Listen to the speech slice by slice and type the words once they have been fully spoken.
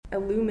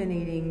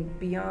illuminating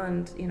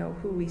beyond,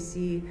 who we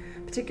see,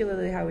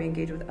 particularly how we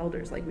engage with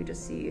elders. Like, we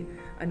just see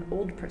an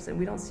old person.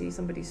 We don't see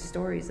somebody's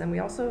stories. And we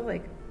also,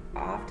 like,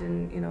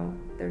 often,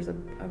 there's a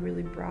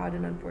really broad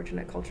and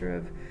unfortunate culture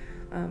of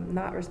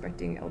not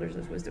respecting elders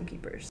as wisdom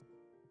keepers.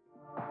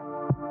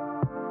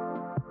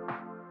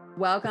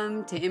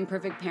 Welcome to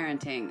Imperfect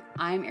Parenting.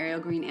 I'm Ariel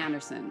Green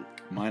Anderson.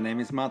 My name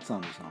is Mats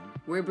Anderson.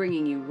 We're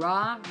bringing you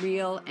raw,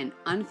 real, and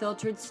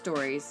unfiltered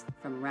stories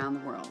from around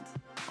the world.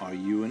 Are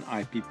you an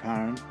IP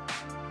parent?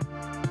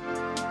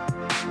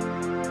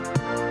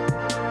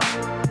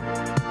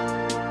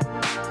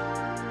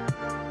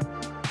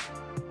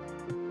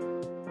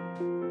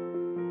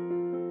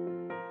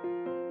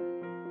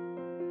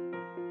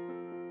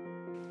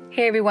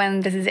 Hey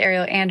everyone, this is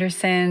Ariel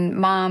Anderson,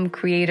 mom,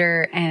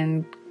 creator,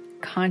 and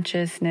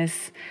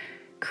consciousness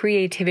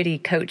creativity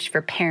coach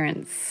for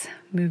parents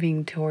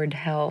moving toward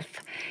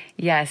health.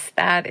 Yes,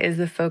 that is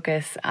the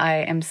focus I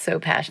am so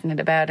passionate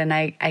about, and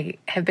I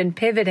have been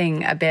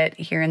pivoting a bit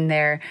here and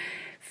there,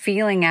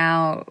 feeling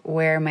out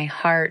where my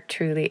heart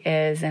truly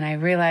is, and I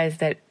realized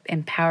that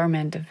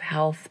empowerment of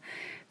health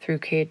through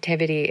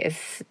creativity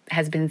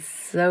has been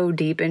so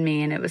deep in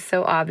me, and it was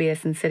so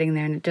obvious and sitting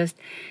there, and it just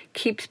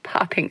keeps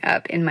popping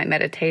up in my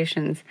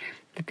meditations.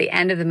 At the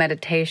end of the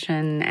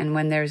meditation, and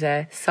when there's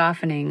a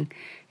softening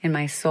in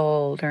my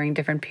soul during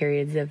different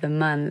periods of the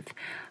month,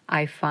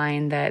 I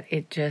find that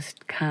it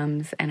just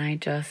comes, and I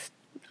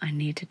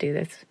need to do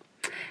this.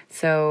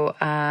 So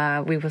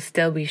we will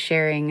still be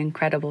sharing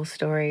incredible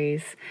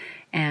stories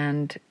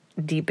and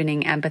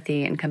deepening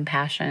empathy and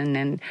compassion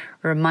and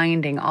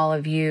reminding all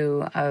of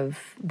you of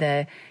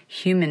the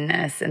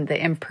humanness and the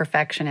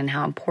imperfection and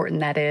how important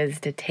that is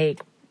to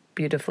take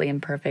beautifully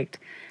imperfect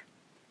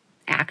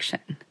action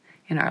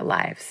in our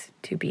lives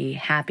to be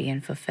happy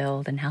and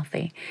fulfilled and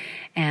healthy.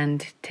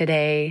 And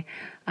today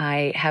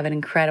I have an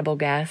incredible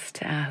guest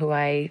who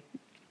I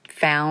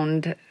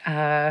found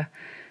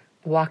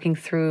walking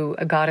through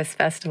a goddess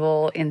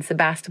festival in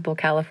Sebastopol,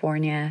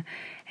 California.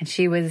 And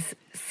she was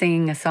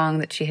singing a song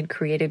that she had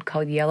created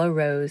called Yellow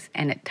Rose,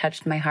 and it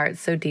touched my heart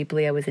so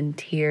deeply. I was in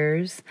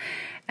tears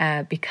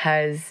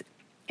because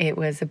it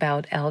was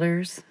about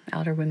elders,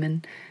 elder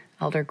women,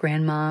 elder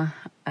grandma,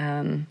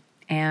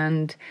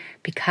 and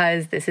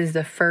because this is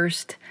the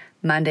first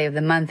Monday of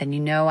the month,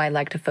 and I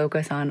like to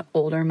focus on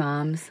older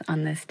moms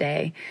on this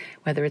day,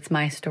 whether it's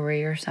my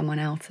story or someone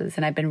else's.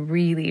 And I've been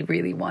really,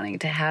 really wanting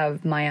to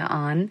have Maya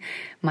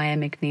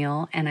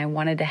McNeil, and I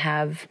wanted to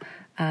have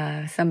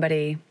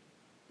somebody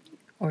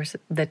or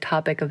the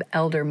topic of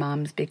elder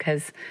moms,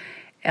 because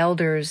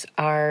elders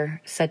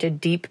are such a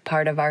deep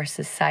part of our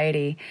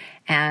society,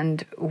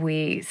 and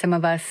some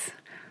of us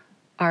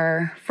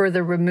are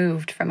further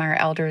removed from our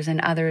elders, and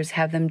others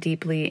have them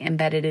deeply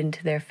embedded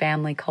into their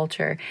family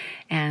culture.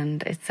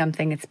 And it's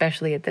something,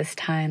 especially at this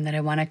time, that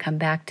I want to come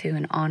back to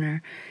and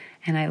honor.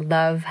 And I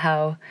love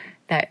how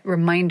that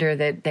reminder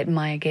that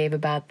Maya gave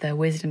about the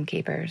wisdom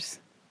keepers.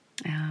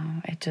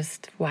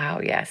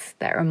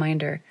 That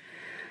reminder,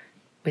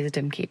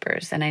 wisdom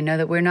keepers. And I know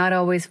that we're not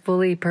always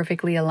fully,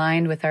 perfectly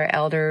aligned with our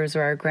elders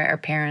or our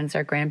parents,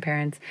 our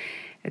grandparents,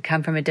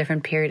 come from a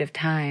different period of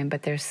time,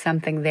 but there's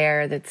something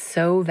there that's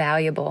so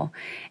valuable.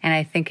 And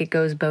I think it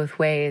goes both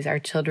ways, our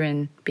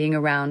children being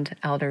around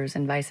elders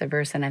and vice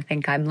versa. And I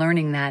think I'm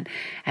learning that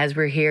as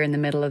we're here in the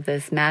middle of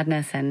this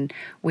madness, and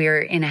we're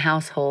in a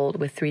household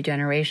with 3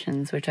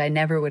 generations, which I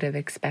never would have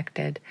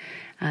expected.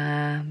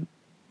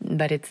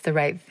 But it's the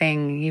right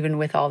thing, even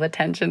with all the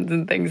tensions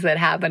and things that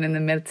happen in the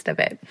midst of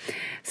it.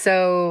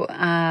 So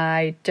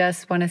I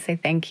just want to say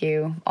thank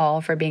you all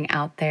for being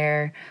out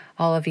there,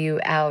 all of you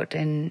out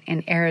in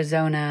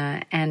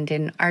Arizona and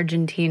in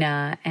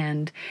Argentina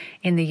and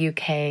in the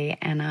UK.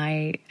 And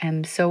I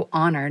am so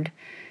honored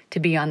to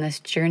be on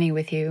this journey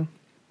with you,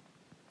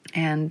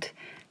 and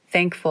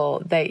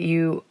thankful that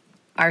you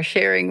are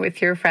sharing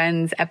with your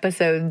friends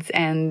episodes,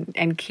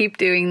 and keep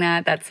doing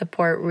that. That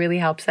support really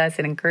helps us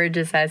and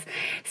encourages us,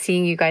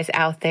 seeing you guys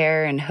out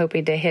there and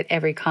hoping to hit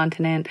every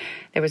continent.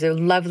 There was a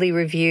lovely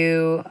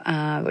review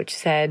which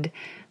said,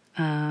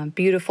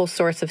 beautiful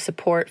source of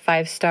support,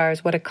 5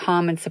 stars. What a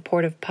calm and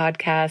supportive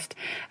podcast.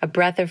 A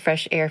breath of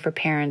fresh air for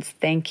parents.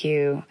 Thank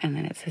you. And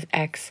then it says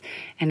X,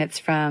 and it's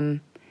from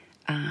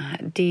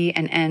D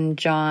and N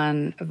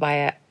John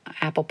via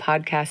Apple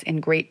Podcasts in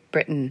Great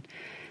Britain.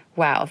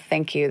 Wow,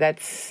 thank you.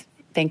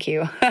 Thank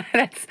you.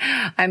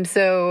 I'm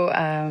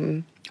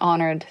so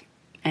honored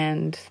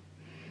and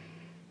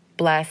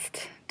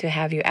blessed to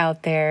have you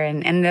out there.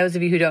 And those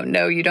of you who don't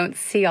know, you don't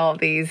see all of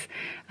these.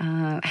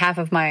 Half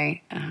of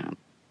my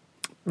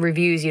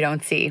reviews you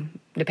don't see,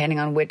 depending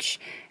on which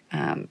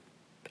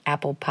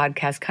Apple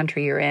Podcast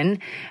country you're in.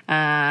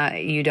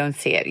 You don't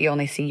see it. You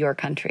only see your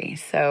country.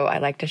 So I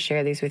like to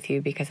share these with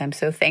you because I'm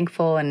so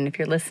thankful. And if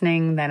you're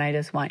listening, then I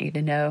just want you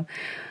to know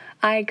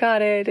I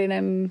got it,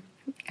 and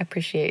I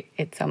appreciate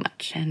it so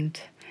much. And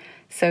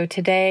so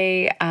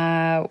today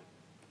I'm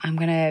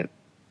going to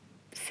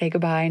say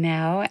goodbye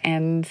now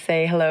and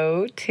say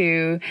hello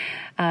to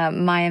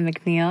Maya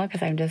McNeil,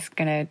 because I'm just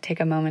going to take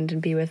a moment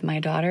and be with my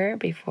daughter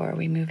before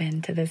we move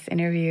into this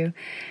interview.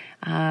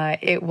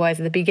 It was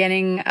the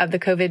beginning of the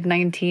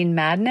COVID-19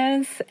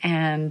 madness,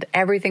 and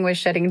everything was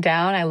shutting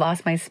down. I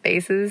lost my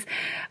spaces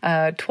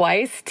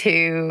twice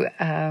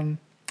to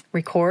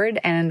record,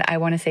 and I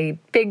want to say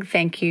big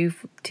thank you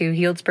to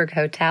Healdsburg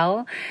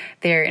Hotel.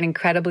 They're an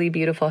incredibly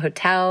beautiful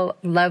hotel,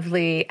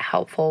 lovely,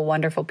 helpful,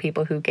 wonderful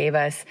people who gave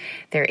us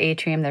their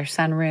atrium, their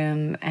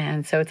sunroom,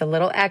 and so it's a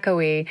little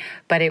echoey,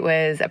 but it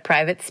was a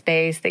private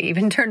space. They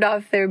even turned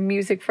off their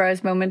music for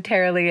us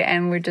momentarily,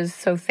 and we're just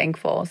so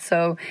thankful.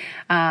 So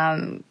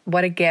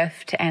what a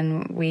gift,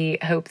 and we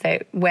hope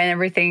that when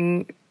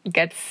everything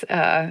gets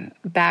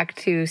back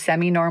to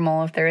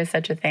semi-normal, if there is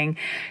such a thing,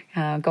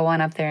 go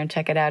on up there and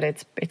check it out.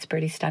 It's a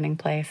pretty stunning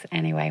place.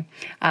 Anyway,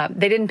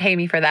 they didn't pay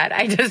me for that.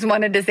 I just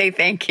wanted to say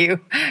thank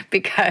you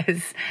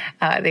because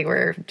they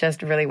were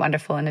just really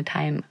wonderful in a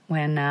time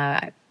when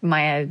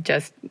Maya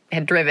just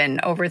had driven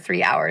over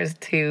 3 hours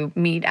to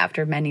meet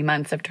after many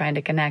months of trying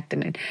to connect,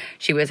 and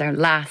she was our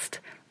last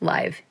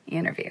live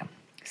interview.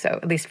 So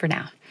at least for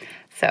now.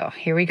 So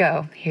here we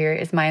go. Here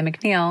is Maya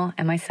McNeil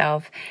and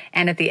myself.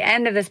 And at the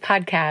end of this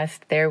podcast,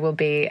 there will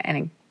be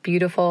a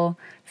beautiful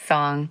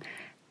song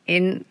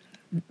in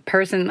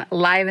person,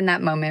 live in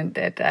that moment,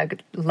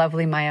 that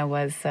lovely Maya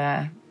was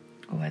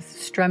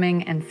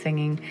strumming and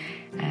singing.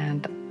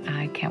 And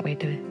I can't wait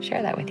to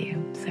share that with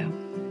you. So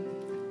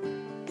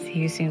see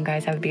you soon,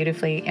 guys. Have a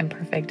beautifully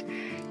imperfect,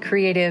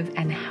 creative,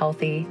 and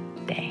healthy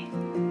day.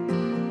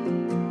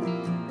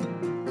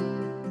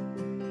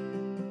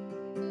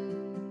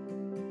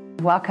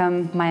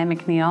 Welcome, Maya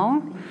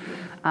McNeil.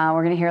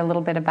 We're going to hear a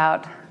little bit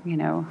about,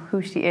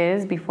 who she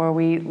is before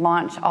we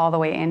launch all the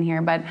way in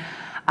here. But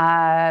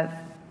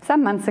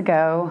some months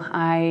ago,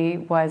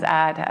 I was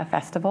at a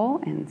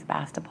festival in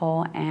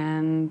Sebastopol,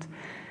 and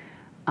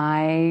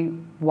I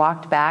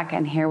walked back,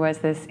 and here was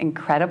this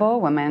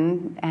incredible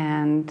woman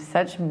and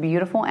such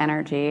beautiful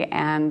energy.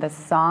 And the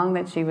song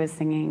that she was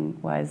singing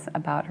was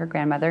about her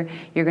grandmother.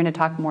 You're going to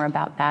talk more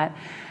about that.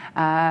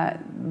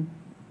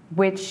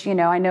 Which,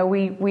 I know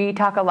we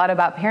talk a lot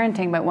about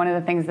parenting, but one of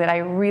the things that I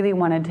really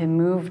wanted to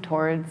move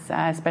towards,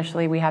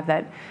 especially we have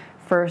that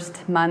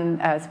first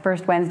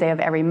Wednesday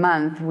of every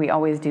month, we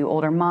always do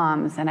older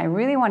moms. And I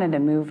really wanted to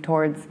move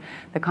towards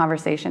the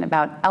conversation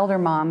about elder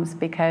moms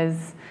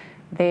because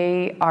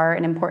they are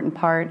an important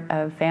part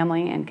of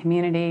family and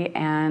community.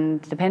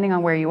 And depending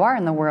on where you are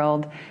in the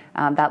world,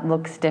 that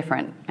looks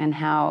different, and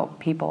how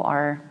people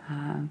are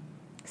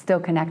still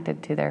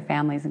connected to their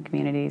families and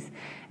communities,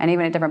 and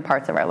even at different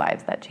parts of our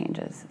lives that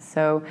changes.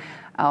 So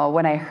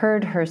when I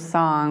heard her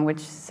song, which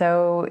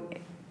so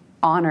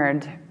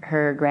honored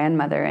her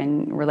grandmother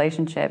and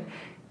relationship,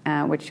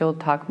 which you'll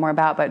talk more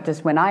about, but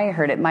just when I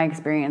heard it, my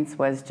experience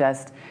was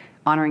just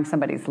honoring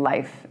somebody's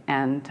life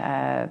and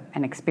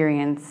an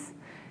experience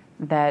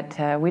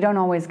that we don't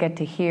always get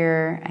to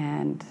hear,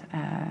 and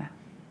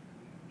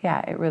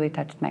it really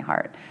touched my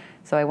heart.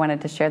 So I wanted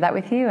to share that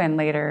with you, and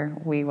later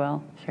we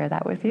will share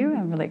that with you.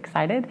 I'm really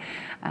excited.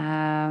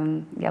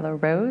 Yellow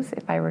Rose,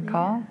 if I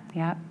recall.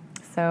 Yeah.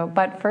 So,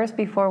 but first,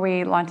 before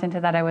we launch into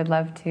that, I would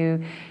love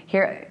to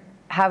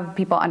have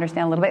people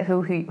understand a little bit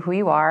who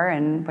you are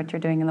and what you're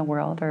doing in the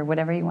world, or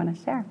whatever you want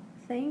to share.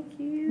 Thank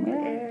you,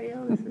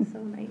 Ariel. This is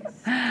so nice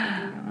to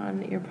be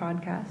on your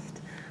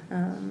podcast.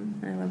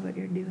 I love what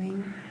you're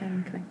doing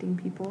and connecting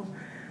people.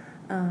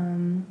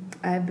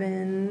 I've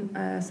been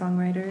a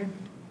songwriter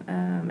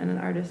and an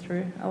artist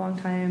for a long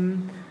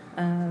time.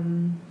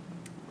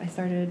 I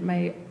started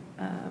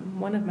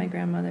one of my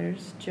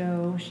grandmothers,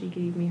 Jo, she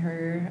gave me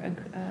her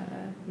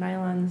a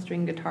nylon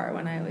string guitar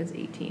when I was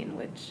 18,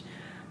 which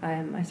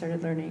I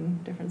started learning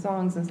different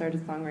songs and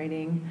started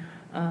songwriting.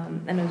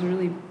 And it was a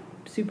really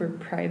super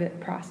private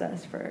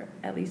process for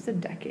at least a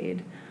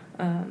decade.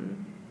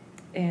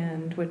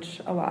 And which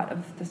a lot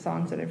of the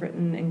songs that I've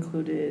written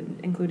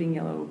including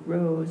Yellow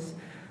Rose,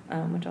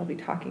 which I'll be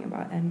talking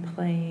about and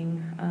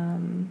playing.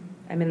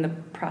 I'm in the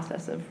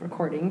process of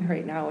recording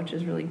right now, which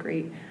is really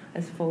great,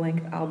 as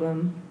full-length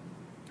album.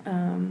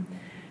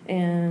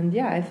 And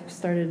I've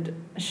started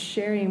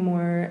sharing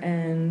more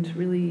and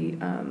really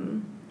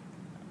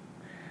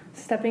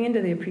stepping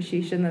into the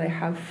appreciation that I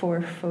have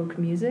for folk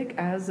music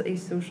as a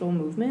social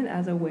movement,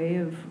 as a way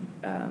of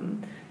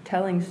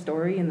telling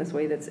story in this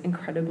way that's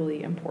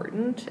incredibly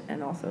important,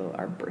 and also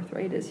our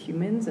birthright as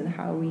humans, and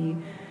how we,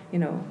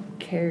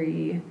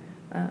 carry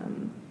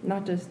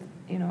not just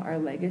our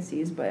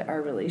legacies, but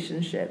our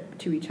relationship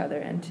to each other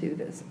and to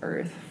this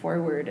earth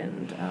forward,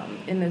 and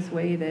in this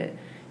way that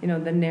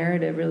the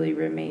narrative really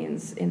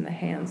remains in the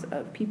hands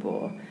of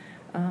people,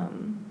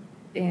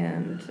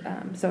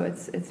 so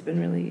it's been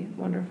really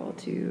wonderful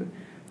to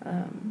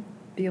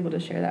be able to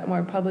share that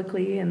more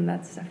publicly, and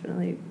that's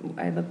definitely,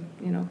 I look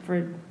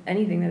for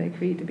anything that I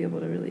create to be able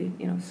to really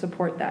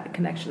support that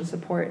connection,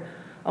 support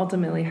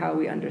ultimately how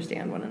we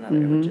understand one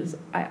another, which is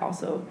I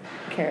also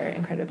care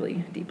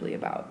incredibly deeply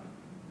about.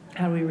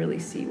 how do we really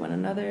see one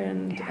another,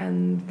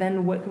 and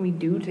then what can we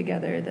do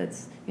together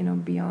that's,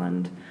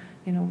 beyond,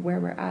 where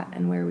we're at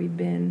and where we've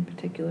been,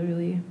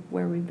 particularly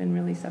where we've been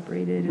really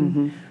separated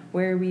and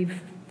where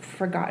we've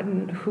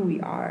forgotten who we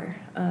are.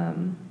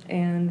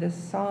 And this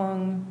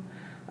song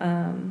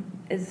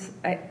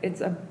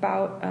it's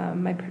about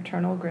my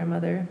paternal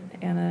grandmother,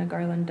 Anna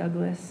Garland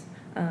Douglas,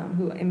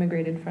 who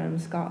immigrated from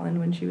Scotland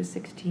when she was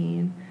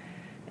 16,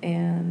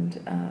 and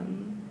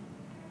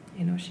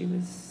she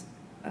was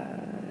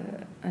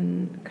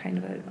kind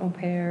of an au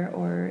pair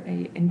or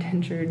a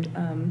indentured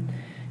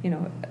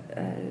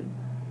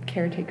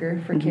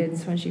caretaker for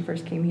kids when she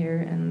first came here,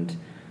 and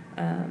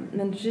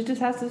then she just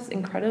has this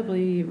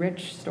incredibly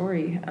rich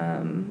story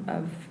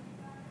of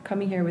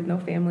coming here with no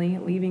family,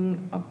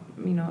 leaving a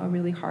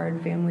really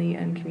hard family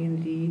and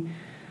community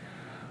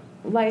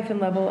life and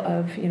level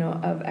of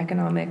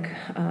economic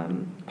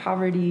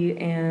poverty,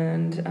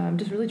 and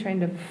just really trying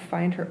to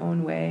find her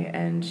own way.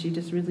 And she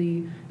just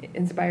really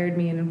inspired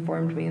me and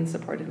informed me and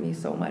supported me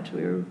so much.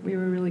 We were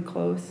really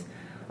close,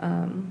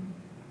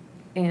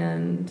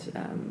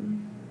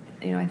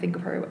 I think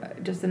of her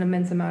just an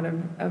immense amount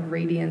of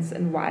radiance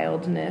and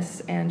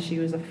wildness, and she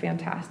was a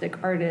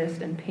fantastic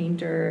artist and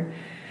painter,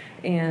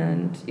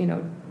 and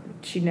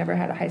she never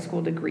had a high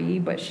school degree,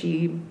 but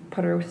she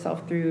put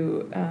herself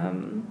through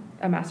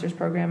a master's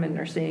program in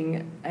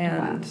nursing,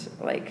 and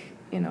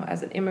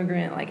as an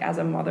immigrant, as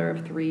a mother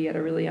of 3 at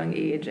a really young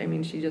age, I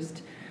mean, she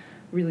just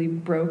really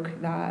broke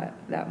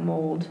that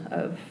mold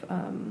of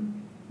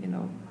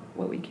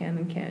what we can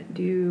and can't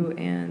do.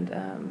 And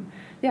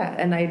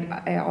and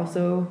I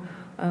also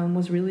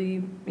was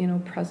really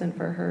present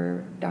for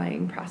her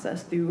dying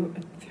process, through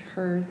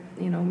her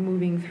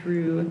moving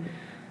through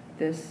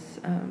this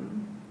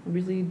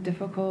really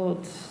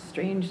difficult,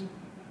 strange,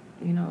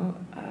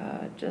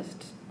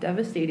 just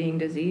devastating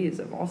disease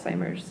of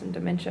Alzheimer's and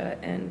dementia,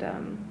 and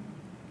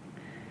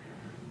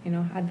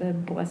had the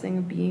blessing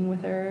of being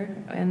with her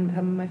and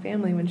having my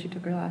family when she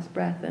took her last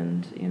breath.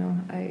 And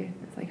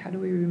it's like, how do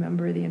we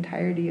remember the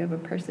entirety of a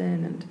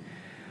person? And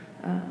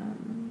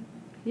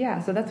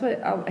so that's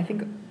what I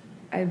think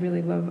I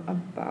really love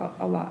about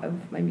a lot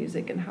of my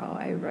music and how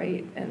I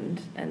write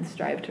and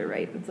strive to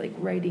write. It's like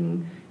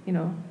writing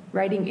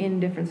in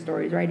different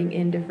stories, writing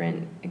in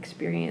different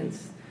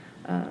experience,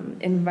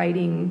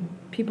 inviting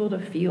people to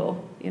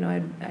feel.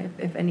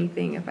 If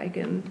anything, if I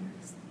can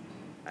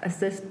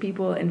assist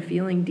people in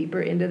feeling deeper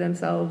into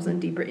themselves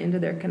and deeper into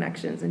their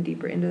connections and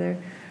deeper into their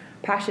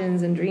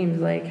passions and dreams,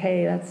 like,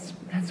 hey, that's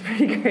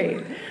pretty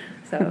great.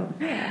 So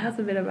that's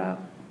a bit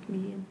about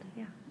me. And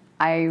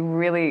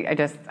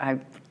I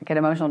get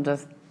emotional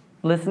just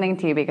listening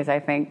to you, because I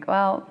think,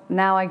 well,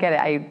 now I get it.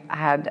 I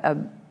had a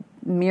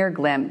mere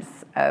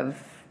glimpse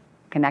of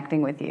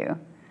connecting with you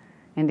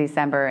in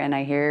December, and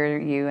I hear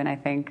you and I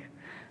think,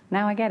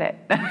 now I get it.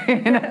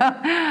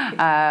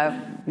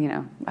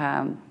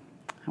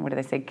 What do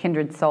they say?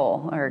 Kindred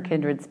soul or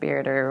kindred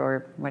spirit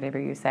or whatever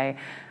you say,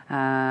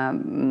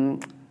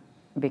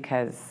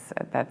 because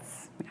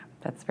that's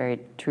very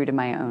true to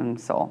my own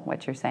soul,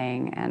 what you're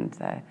saying. And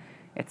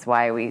it's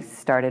why we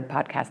started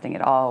podcasting.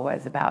 It all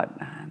was about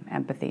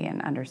empathy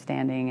and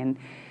understanding and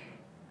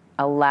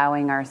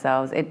allowing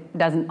ourselves. It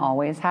doesn't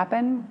always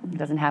happen. It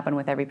doesn't happen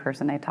with every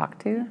person I talk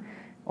to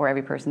or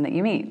every person that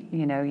you meet.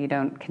 You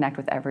don't connect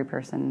with every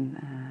person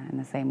in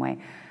the same way.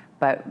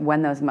 But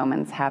when those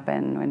moments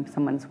happen, when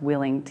someone's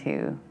willing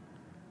to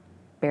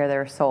bare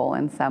their soul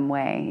in some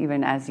way,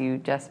 even as you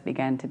just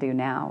began to do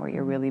now, where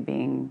you're really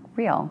being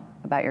real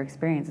about your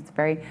experience, it's a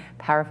very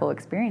powerful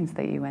experience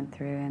that you went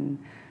through, and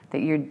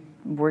that you're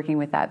working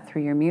with that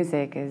through your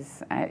music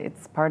it's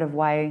part of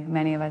why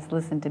many of us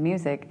listen to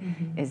music,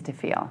 is to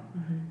feel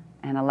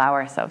and allow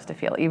ourselves to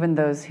feel. Even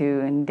those who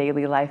in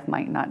daily life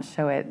might not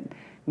show it,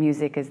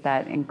 music is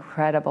that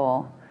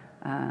incredible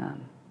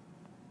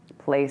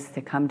place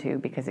to come to,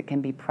 because it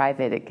can be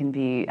private, it can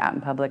be out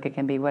in public, it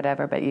can be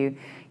whatever, but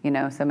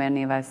so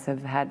many of us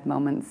have had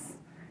moments,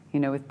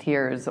 with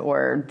tears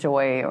or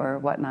joy or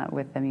whatnot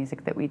with the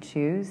music that we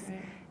choose,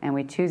 right. And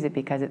we choose it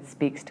because it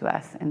speaks to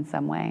us in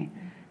some way,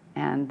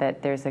 and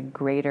that there's a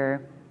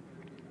greater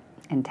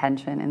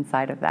intention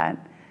inside of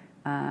that,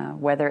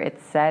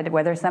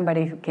 whether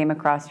somebody who came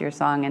across your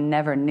song and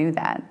never knew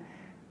that,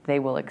 they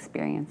will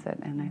experience it,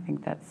 and I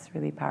think that's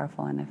really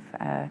powerful. And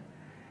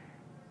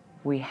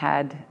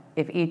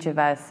if each of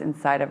us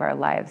inside of our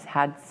lives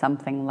had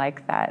something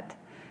like that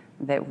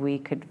we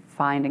could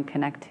find and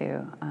connect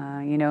to,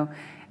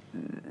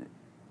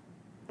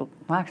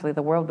 actually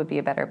the world would be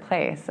a better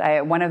place.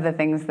 One of the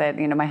things that,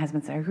 my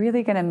husband said, are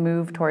really going to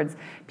move towards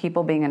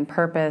people being in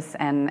purpose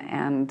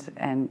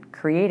and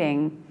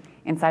creating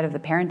inside of the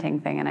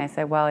parenting thing. And I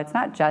said, well, it's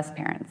not just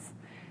parents.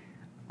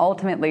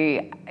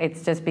 Ultimately,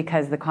 it's just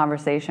because the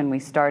conversation we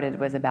started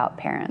was about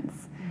parents.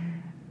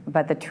 Mm-hmm.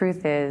 But the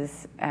truth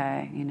is,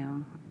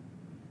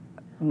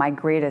 my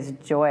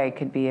greatest joy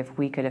could be if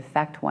we could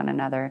affect one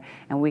another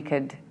and we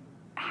could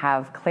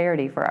have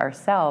clarity for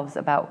ourselves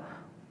about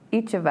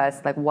each of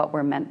us, like what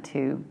we're meant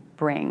to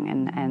bring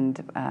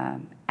and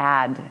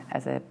add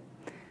as a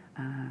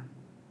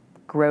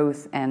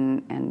growth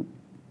and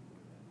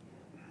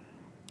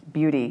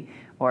beauty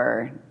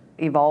or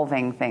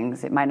evolving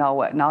things. It might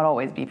not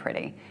always be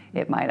pretty.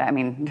 It might,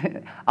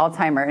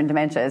 Alzheimer and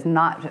dementia is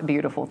not a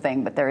beautiful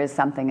thing, but there is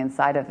something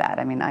inside of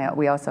that.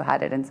 We also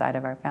had it inside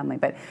of our family.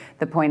 But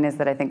the point is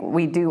that I think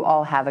we do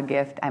all have a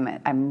gift.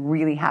 I'm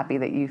really happy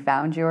that you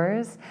found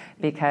yours,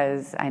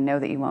 because I know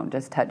that you won't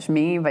just touch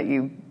me, but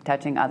you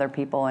touching other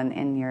people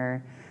in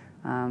your,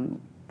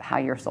 how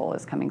your soul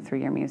is coming through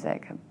your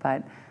music.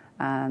 But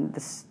the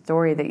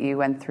story that you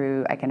went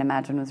through, I can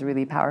imagine, was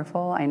really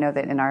powerful. I know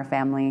that in our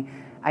family,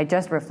 I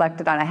just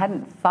reflected on, I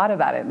hadn't thought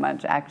about it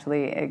much,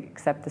 actually,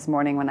 except this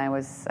morning when I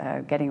was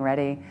getting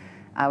ready.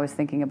 I was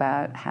thinking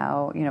about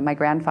how, my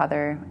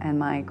grandfather and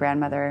my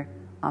grandmother,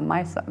 on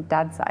my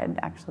dad's side,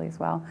 actually, as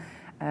well,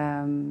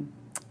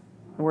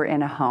 were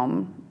in a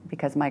home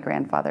because my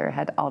grandfather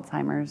had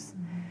Alzheimer's.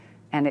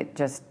 And it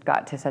just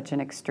got to such an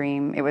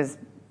extreme.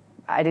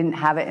 I didn't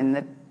have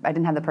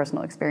the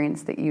personal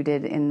experience that you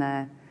did in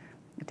the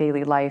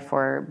daily life,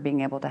 or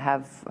being able to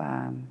have,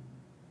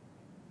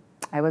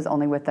 I was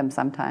only with them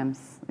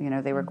sometimes.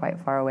 They were quite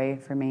far away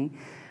from me.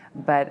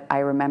 But I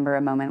remember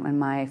a moment when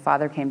my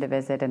father came to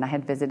visit, and I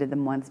had visited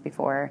them once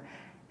before,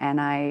 and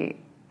I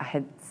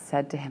had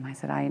said to him, I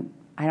said, I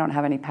don't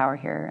have any power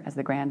here as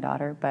the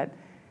granddaughter, but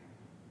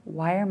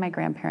why are my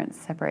grandparents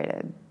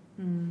separated?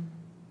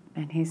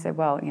 And he said,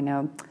 well,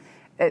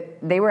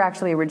 they were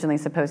actually originally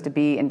supposed to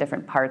be in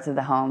different parts of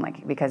the home,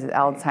 because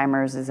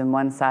Alzheimer's is in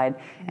one side,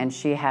 and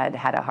she had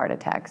a heart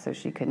attack, so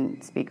she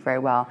couldn't speak very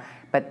well.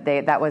 But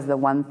that was the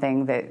one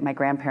thing that my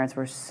grandparents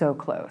were so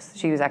close.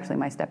 She was actually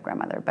my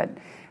step-grandmother, but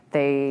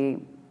they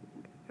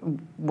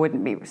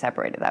wouldn't be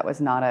separated. That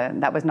was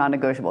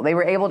non-negotiable. They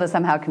were able to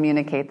somehow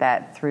communicate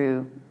that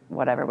through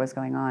whatever was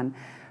going on.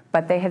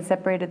 But they had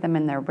separated them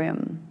in their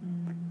room.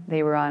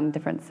 They were on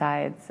different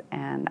sides,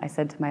 and I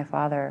said to my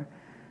father,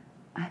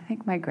 I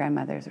think my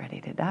grandmother's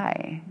ready to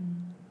die,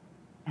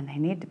 and they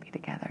need to be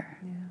together,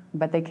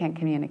 but they can't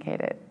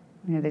communicate it.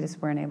 They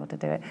just weren't able to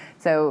do it.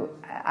 So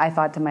I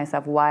thought to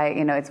myself, why?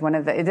 It's one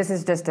of this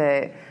is just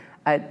a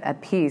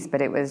piece,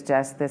 but it was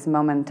just this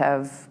moment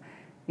of,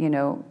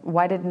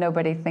 why did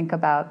nobody think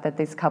about that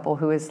this couple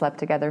who has slept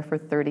together for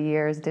 30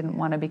 years didn't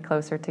want to be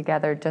closer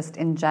together, just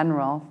in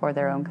general, for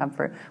their own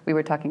comfort? We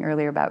were talking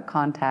earlier about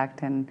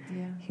contact and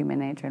human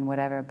nature and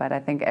whatever, but I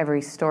think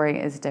every story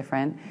is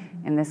different.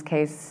 In this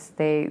case,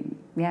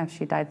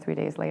 she died 3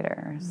 days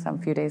later, or some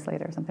few days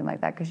later, or something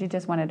like that, because she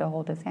just wanted to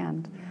hold his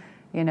hand,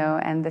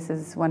 and this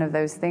is one of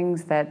those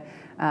things that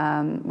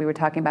we were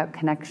talking about,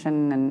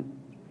 connection and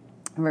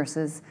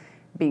versus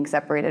being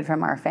separated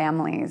from our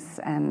families,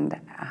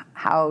 and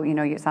how,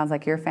 it sounds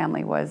like your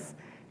family was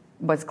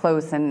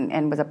close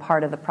and was a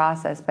part of the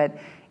process. But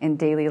in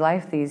daily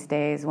life these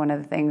days, one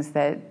of the things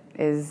that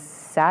is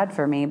sad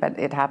for me, but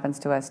it happens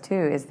to us too,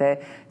 is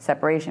the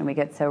separation. We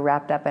get so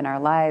wrapped up in our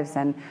lives,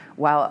 and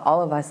while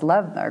all of us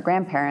love our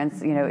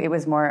grandparents, it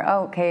was more,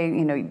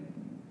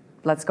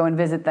 let's go and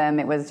visit them.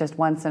 It was just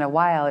once in a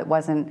while. It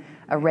wasn't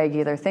a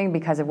regular thing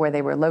because of where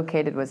they were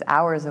located was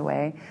hours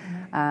away.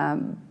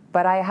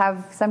 But I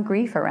have some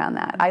grief around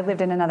that. I lived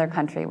in another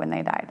country when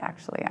they died,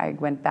 actually. I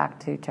went back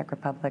to Czech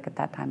Republic at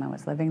that time. I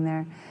was living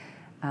there.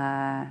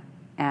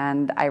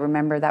 And I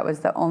remember that was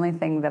the only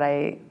thing that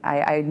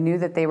I knew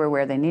that they were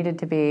where they needed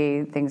to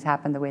be. Things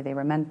happened the way they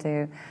were meant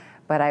to.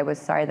 But I was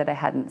sorry that I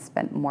hadn't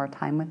spent more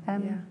time with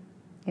them.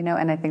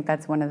 And I think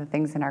that's one of the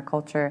things in our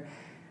culture,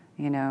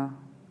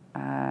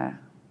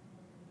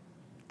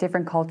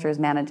 different cultures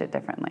manage it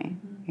differently,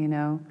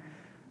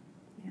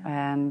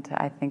 And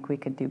I think we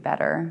could do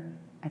better.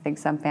 I think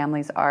some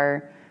families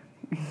are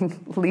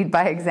lead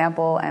by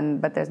example,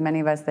 but there's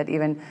many of us that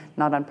even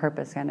not on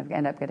purpose kind of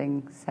end up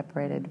getting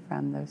separated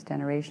from those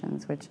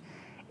generations. Which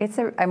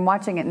I'm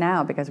watching it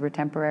now because we're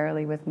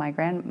temporarily with my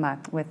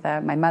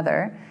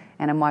mother,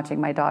 and I'm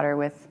watching my daughter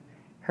with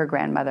her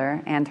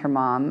grandmother and her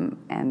mom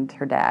and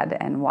her dad,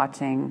 and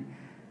watching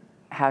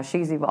how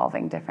she's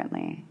evolving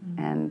differently,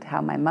 and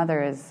how my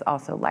mother is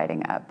also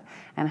lighting up,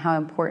 and how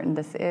important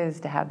this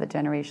is to have the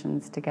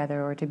generations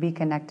together, or to be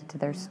connected to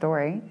their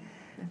story.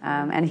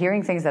 And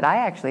hearing things that I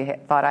actually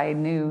thought I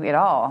knew it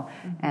all,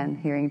 and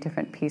hearing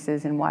different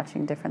pieces and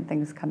watching different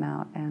things come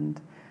out.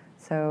 And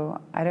so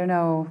I don't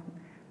know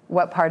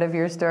what part of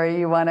your story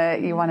you want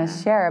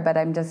to share, but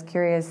I'm just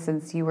curious,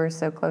 since you were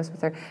so close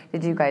with her,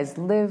 did you guys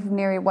live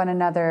near one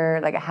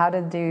another? Like, how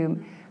did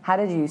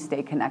you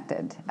stay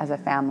connected as a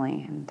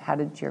family, and how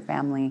did your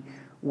family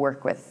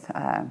work with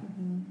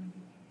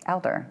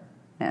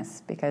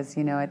elderness? Because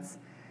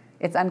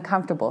it's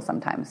uncomfortable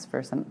sometimes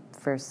for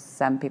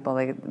some people.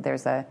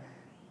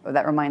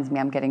 That reminds me,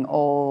 I'm getting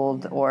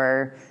old,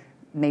 or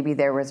maybe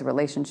there was a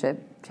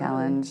relationship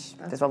challenge.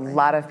 There's a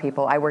lot of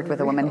people. I worked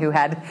with a woman who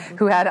had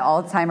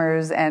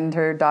Alzheimer's, and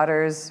her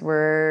daughters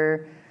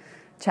were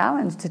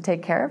challenge to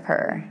take care of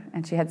her.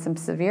 And she had some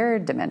severe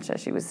dementia.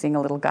 She was seeing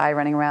a little guy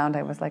running around.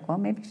 I was like, well,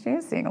 maybe she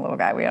is seeing a little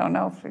guy. We don't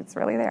know if it's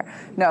really there.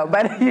 No,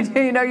 but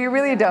you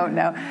really don't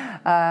know.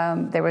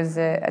 There was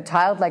a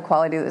childlike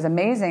quality that was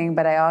amazing,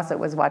 but I also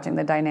was watching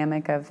the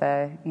dynamic of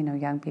the,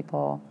 young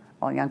people,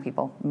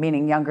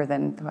 meaning younger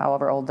than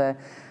however old the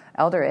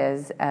elder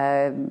is.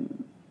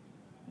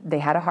 They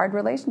had a hard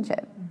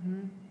relationship,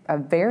 a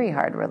very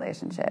hard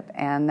relationship.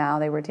 And now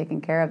they were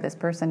taking care of this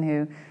person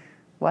who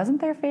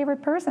wasn't their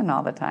favorite person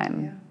all the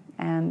time.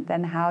 Yeah. And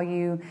then how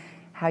you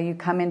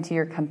come into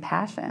your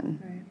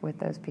compassion with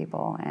those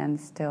people and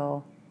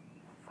still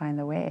find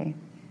the way.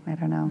 I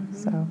don't know.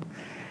 So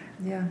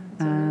yeah,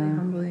 it's a really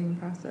humbling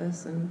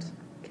process and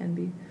can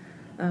be.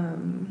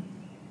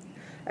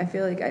 I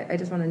feel like I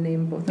just want to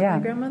name both of my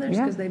grandmothers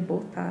because they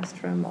both passed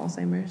from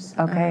Alzheimer's.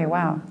 Okay,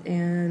 wow.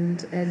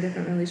 And I had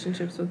different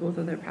relationships with both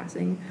of their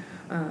passing.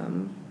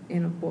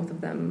 Both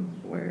of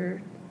them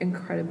were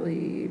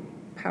incredibly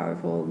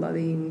powerful,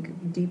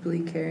 loving,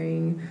 deeply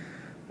caring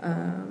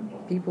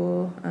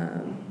people.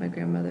 My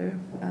grandmother,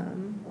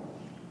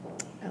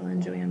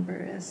 Ellen Joanne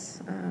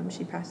Burris,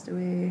 she passed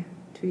away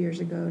 2 years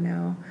ago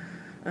now.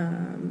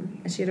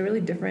 And she had a really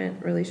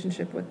different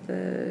relationship with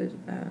the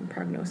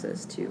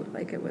prognosis too.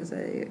 Like it was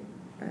a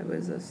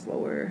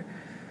slower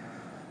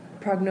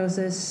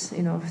prognosis.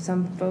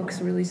 Some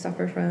folks really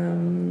suffer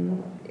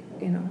from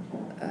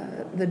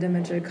the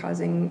dementia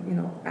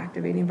causing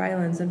activating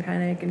violence and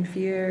panic and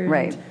fear.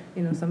 Right.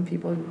 And, some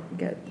people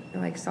get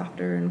like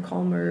softer and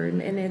calmer,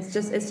 and it's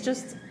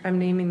just I'm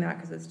naming that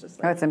because it's just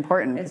like, it's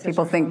important. It's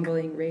people such a think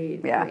humbling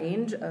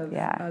range of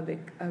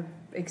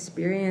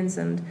experience,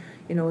 and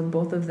with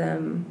both of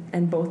them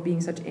and both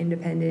being such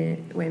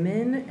independent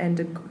women, and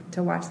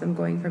to watch them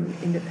going from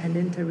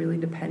independent to really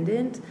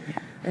dependent.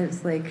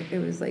 It's like it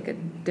was like a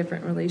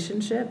different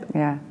relationship.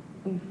 Yeah.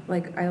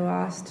 Like I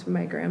lost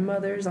my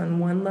grandmothers on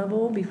one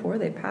level before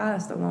they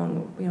passed,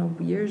 along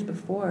years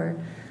before,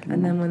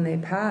 and then when they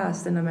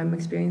passed, and I'm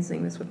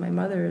experiencing this with my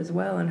mother as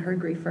well, and her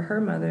grief for her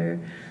mother.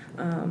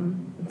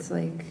 It's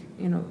like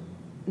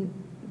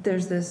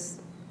there's this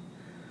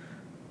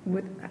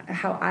with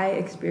how I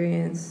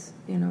experience,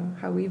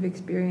 how we've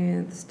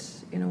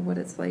experienced, what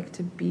it's like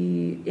to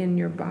be in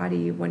your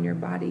body when your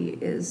body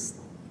is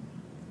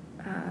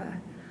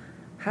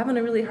having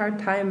a really hard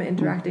time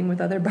interacting with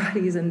other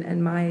bodies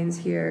and minds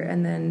here,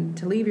 and then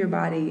to leave your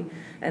body,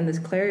 and this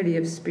clarity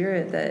of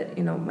spirit that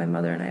my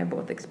mother and I have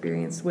both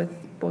experienced with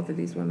both of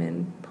these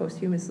women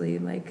posthumously.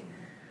 Like,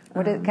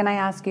 can I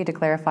ask you to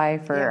clarify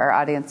for our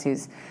audience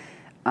who's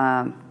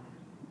I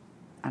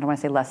don't want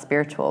to say less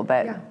spiritual,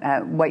 but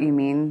what you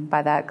mean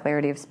by that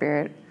clarity of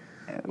spirit?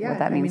 What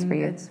that means for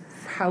you? It's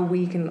how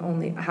I can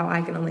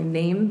only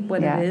name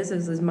what it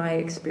is my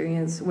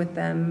experience with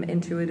them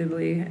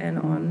intuitively, and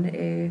on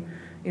a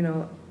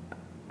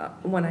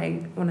when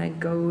I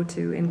go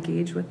to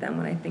engage with them,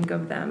 when I think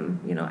of them,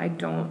 I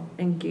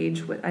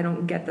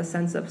don't get the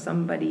sense of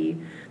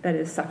somebody that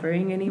is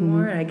suffering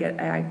anymore.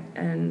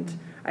 And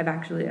I've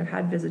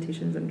had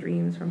visitations and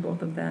dreams from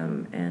both of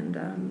them, and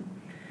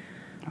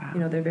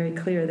wow. They're very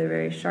clear, they're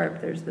very sharp.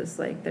 There's this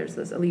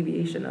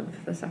alleviation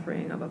of the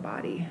suffering of a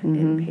body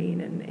in pain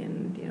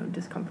and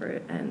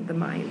discomfort, and the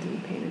mind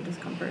in pain and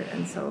discomfort.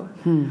 And so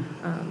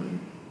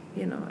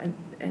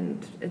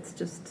and it's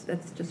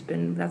just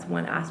been, that's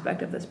one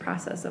aspect of this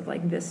process of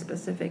like this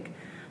specific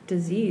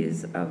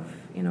disease of,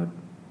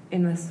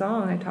 in the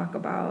song I talk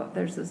about,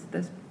 there's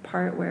this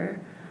part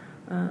where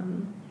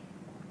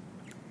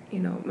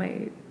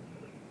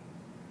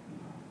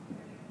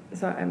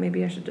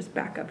maybe I should just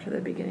back up to the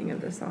beginning of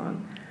the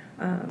song.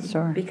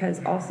 Sure.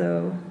 Because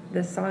also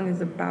this song is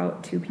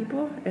about two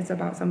people. It's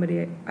about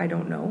somebody I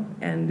don't know,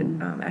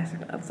 and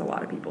it's a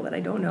lot of people that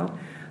I don't know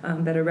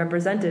that are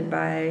represented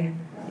by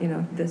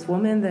this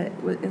woman that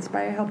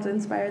helped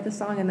inspire the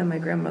song, and then my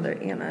grandmother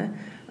Anna,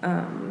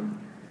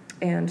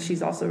 and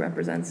she's also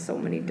represents so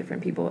many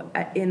different people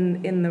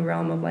in the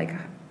realm of like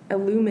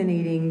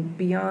illuminating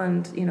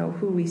beyond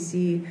who we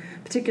see,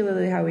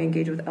 particularly how we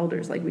engage with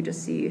elders. Like we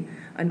just see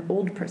an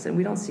old person,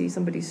 we don't see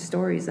somebody's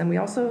stories, and we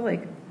also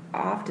like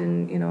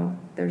often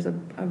there's a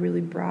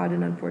really broad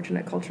and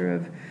unfortunate culture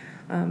of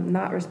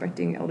not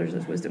respecting elders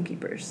as wisdom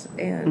keepers,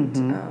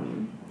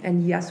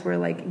 and yes, we're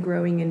like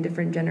growing in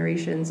different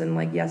generations, and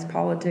like yes,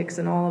 politics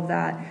and all of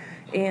that,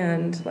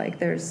 and like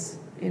there's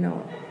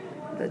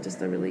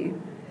just a really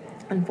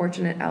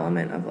unfortunate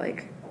element of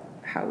like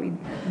how we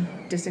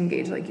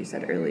disengage, like you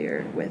said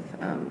earlier,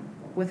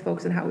 with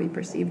folks and how we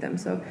perceive them.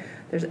 So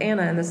there's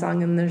Anna in the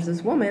song, and there's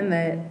this woman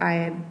that I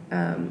had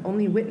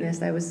only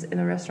witnessed. I was in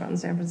a restaurant in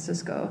San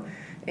Francisco,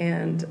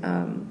 and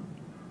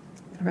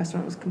the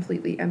restaurant was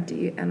completely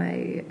empty, and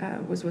I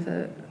was with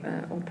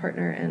an old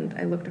partner, and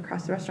I looked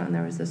across the restaurant, and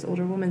there was this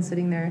older woman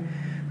sitting there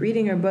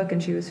reading her book,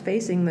 and she was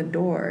facing the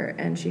door,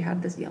 and she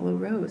had this yellow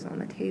rose on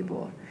the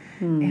table,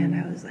 and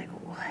I was like,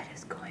 what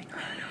is going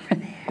on over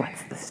there?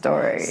 What's the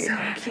story? So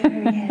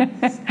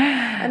curious.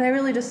 And I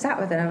really just sat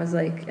with it. I was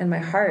like, and my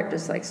heart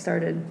just like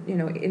started,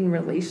 in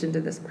relation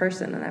to this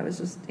person, and I was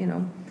just,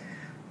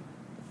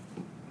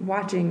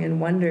 watching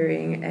and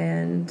wondering,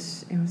 and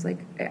it was like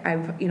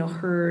I've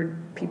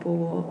heard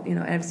people, and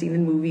I've seen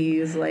in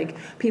movies like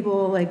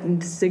people like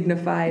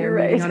signify or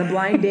meeting on a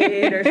blind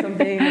date or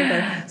something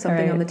with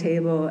something on the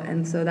table,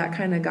 and so that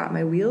kind of got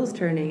my wheels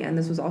turning. And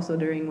this was also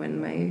during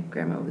when my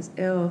grandma was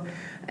ill,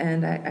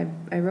 and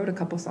I wrote a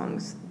couple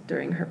songs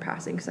during her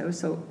passing because I was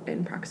so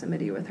in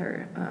proximity with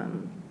her.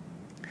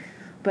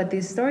 But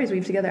these stories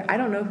weave together. I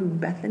don't know who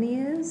Bethany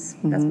is.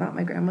 Mm-hmm. That's not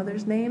my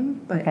grandmother's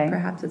name, but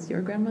perhaps it's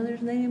your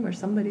grandmother's name or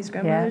somebody's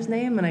grandmother's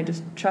name, and I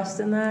just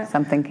trust in that.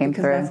 Something came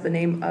because through. That's the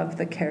name of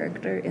the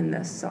character in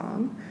this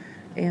song.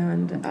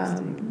 And,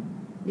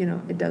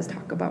 it does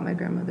talk about my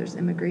grandmother's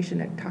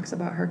immigration. It talks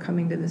about her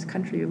coming to this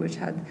country, which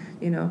had,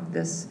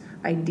 this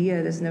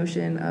idea, this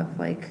notion of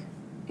like,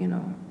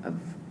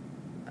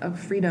 of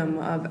freedom,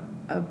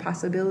 of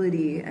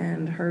possibility,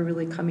 and her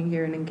really coming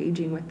here and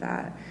engaging with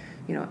that,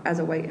 as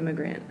a white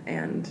immigrant.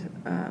 And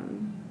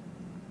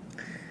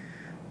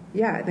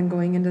then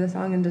going into the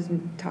song and just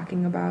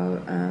talking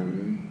about,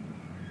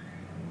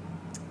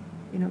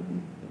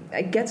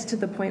 it gets to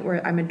the point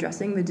where I'm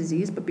addressing the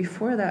disease, but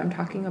before that I'm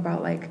talking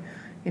about like,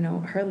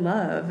 her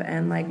love,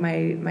 and like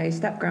my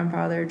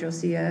step-grandfather,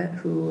 Josiah,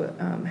 who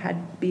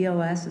had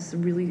BLS, this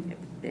really,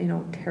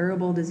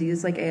 terrible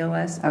disease like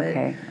ALS,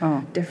 but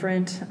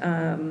different.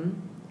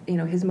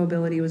 His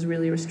mobility was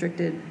really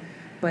restricted,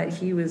 but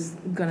he was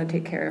going to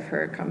take care of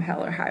her come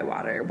hell or high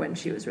water when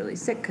she was really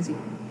sick because he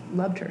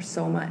loved her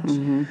so much.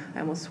 Mm-hmm.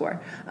 I almost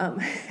swore.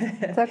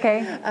 It's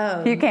okay.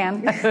 You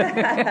can.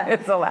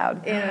 It's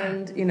allowed.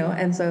 And,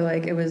 and so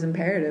like it was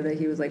imperative that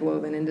he was like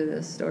woven into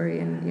this story.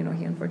 And,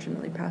 he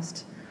unfortunately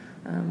passed,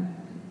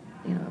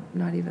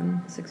 not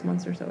even 6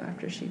 months or so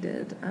after she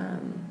did.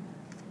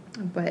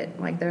 But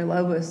like their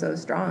love was so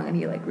strong, and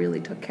he like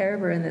really took care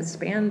of her, and it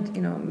spanned,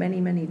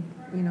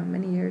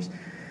 many years.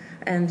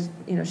 And,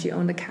 she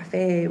owned a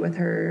cafe with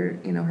her,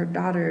 her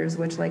daughters,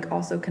 which like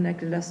also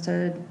connected us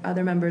to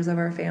other members of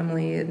our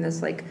family in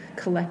this like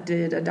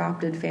collected,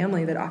 adopted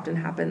family that often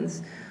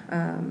happens,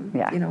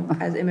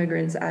 as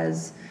immigrants,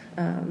 as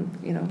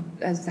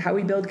how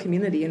we build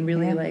community, and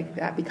really like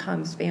that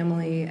becomes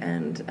family.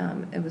 And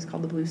it was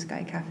called the Blue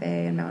Sky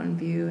Cafe in Mountain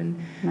View, and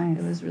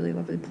it was a really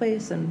lovely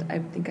place. And I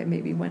think I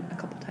maybe went a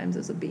couple times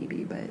as a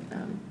baby, but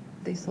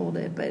they sold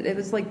it. But it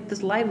was like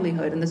this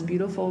livelihood and this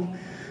beautiful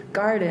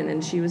garden,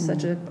 and she was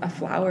such a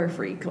flower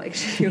freak. Like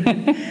she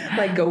would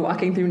like go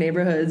walking through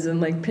neighborhoods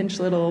and like pinch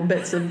little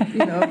bits of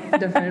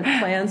different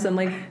plants and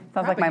like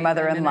sounds like my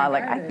mother-in-law.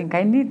 Like I think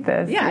I need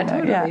this. Yeah,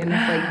 totally. Yeah. And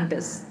it's like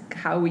this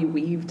how we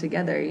weave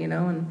together,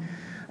 and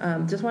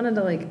just wanted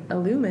to like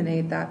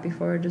illuminate that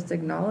before just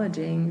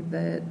acknowledging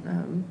that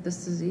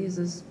this disease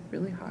is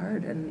really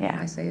hard, and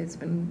I say it's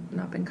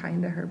not been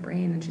kind to her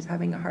brain, and she's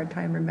having a hard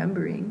time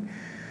remembering.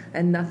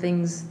 And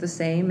nothing's the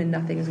same, and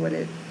nothing's what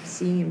it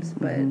seems.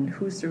 But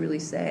who's to really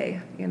say,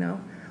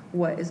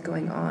 what is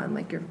going on?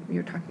 Like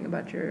you're talking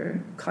about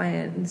your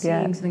client and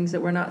seeing things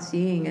that we're not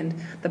seeing. And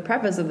the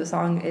preface of the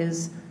song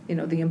is,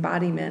 the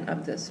embodiment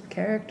of this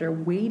character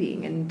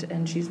waiting,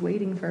 and she's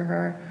waiting for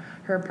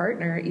her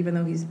partner, even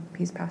though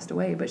he's passed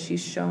away. But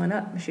she's showing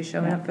up. She's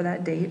showing up for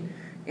that date,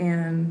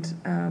 and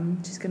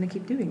she's going to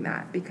keep doing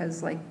that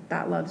because like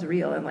that love's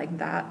real, and like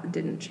that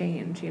didn't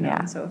change.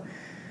 And so.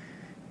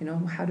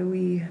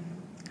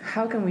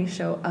 How can we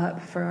show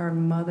up for our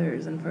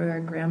mothers and for our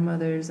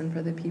grandmothers and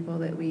for the people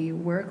that we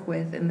work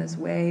with in this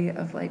way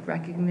of like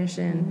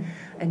recognition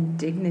and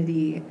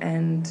dignity?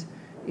 And,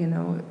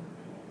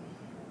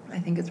 I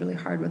think it's really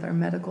hard with our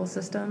medical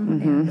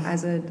system. And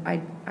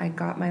I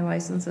got my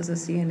license as a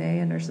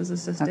CNA, a nurse's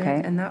assistant,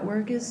 and that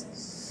work is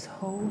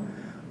so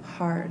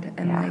hard,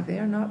 and like they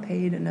are not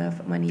paid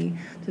enough money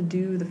to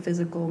do the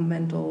physical,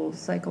 mental,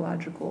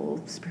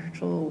 psychological,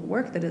 spiritual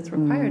work that it's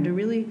required to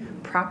really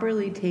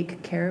properly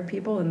take care of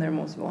people in their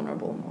most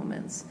vulnerable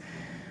moments.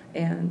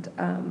 And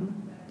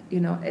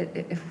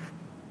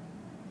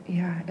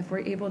if we're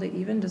able to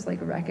even just like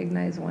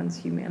recognize one's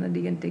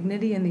humanity and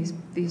dignity in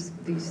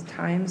these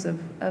times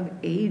of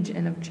age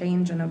and of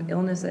change and of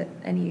illness at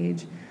any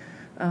age,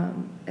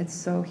 it's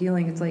so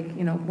healing. It's like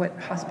what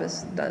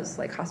hospice does.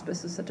 Like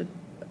hospice is such an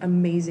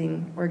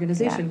amazing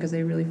organization because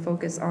they really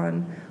focus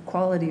on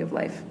quality of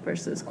life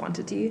versus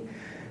quantity,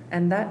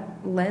 and that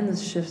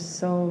lens shifts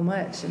so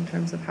much in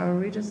terms of how are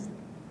we just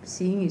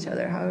seeing each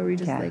other, how are we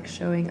just like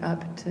showing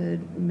up to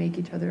make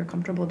each other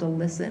comfortable, to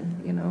listen,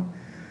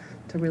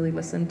 to really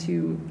listen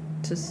to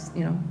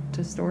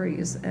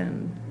stories,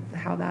 and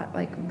how that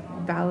like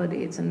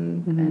validates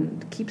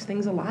and keeps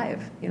things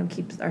alive.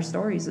 Keeps our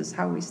stories is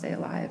how we stay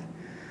alive.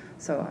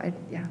 So I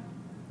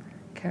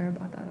care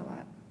about that a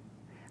lot.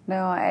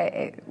 No,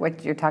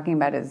 what you're talking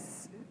about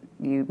is,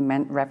 you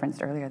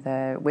referenced earlier,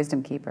 the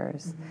wisdom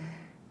keepers.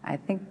 I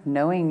think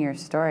knowing your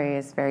story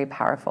is very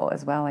powerful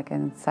as well, like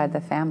inside the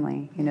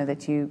family,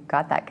 that you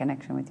got that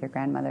connection with your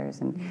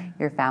grandmothers and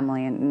your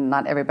family, and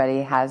not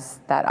everybody has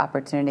that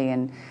opportunity,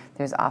 and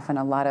there's often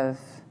a lot of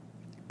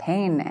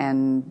pain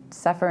and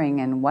suffering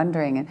and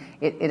wondering, and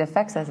it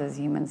affects us as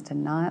humans to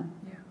not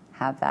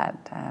have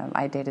that.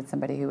 I dated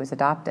somebody who was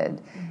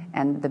adopted,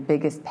 and the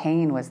biggest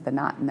pain was the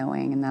not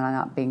knowing and the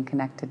not being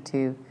connected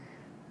to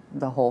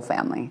the whole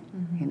family,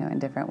 in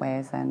different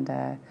ways. And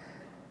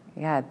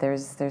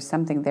there's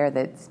something there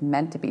that's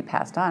meant to be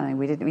passed on. And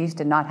we used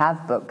to not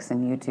have books and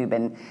YouTube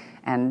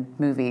and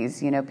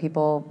movies.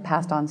 People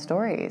passed on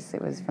stories.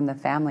 It was from the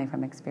family,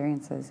 from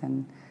experiences,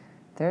 and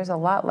there's a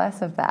lot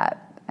less of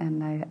that.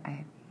 And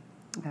I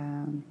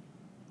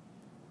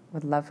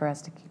would love for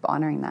us to keep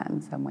honoring that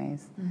in some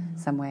ways,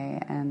 some way.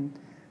 And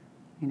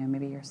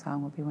maybe your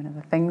song will be one of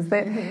the things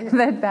that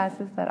that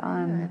passes that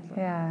on,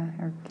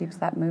 or keeps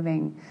that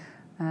moving.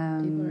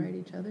 People write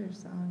each other's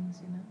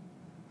songs,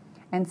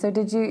 And so,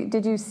 did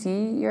you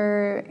see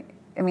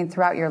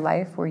throughout your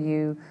life, were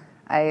you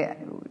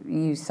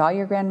saw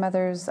your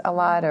grandmothers a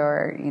lot,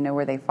 or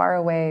were they far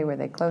away? Were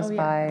they close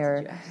by?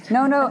 Or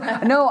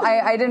no,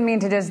 I didn't mean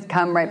to just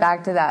come right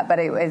back to that, but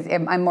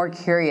I'm more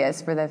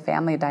curious for the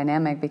family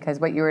dynamic, because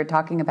what you were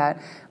talking about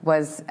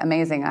was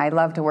amazing. I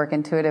love to work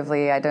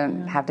intuitively. I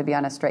don't have to be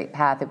on a straight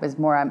path. It was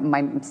more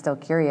I'm still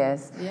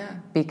curious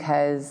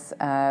because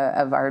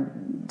of our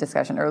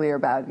discussion earlier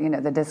about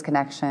the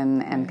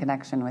disconnection and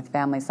connection with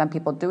family. Some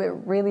people do it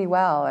really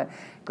well.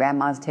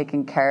 Grandma's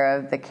taking care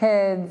of the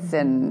kids,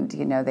 and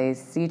they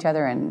see each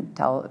other and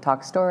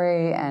talk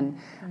story, and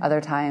other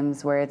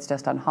times where it's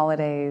just on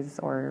holidays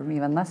or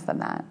even less than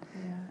that,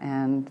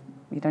 and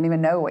you don't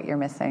even know what you're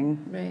missing,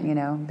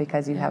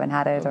 because you haven't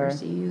had it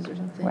overseas or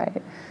something.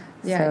 Right.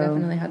 Yeah, so, I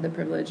definitely had the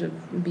privilege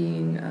of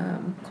being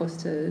close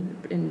to,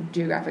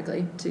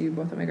 geographically, to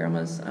both of my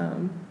grandmas.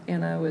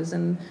 Anna was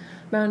in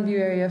Mountain View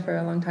area for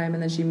a long time,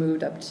 and then she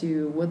moved up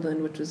to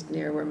Woodland, which was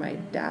near where my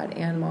dad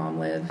and mom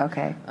live.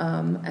 Okay.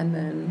 And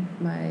then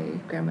my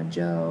grandma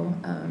Jo,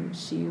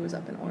 she was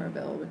up in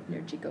Oroville,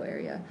 near Chico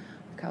area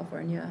of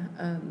California.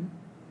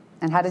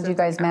 And how did you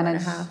guys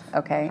manage?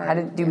 Okay. How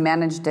did you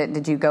manage it?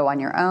 Did you go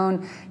on your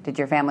own? Did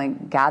your family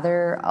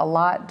gather a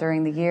lot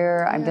during the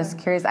year? I'm just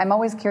curious. I'm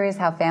always curious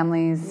how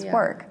families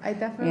work. I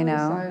definitely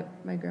saw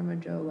my grandma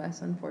Jo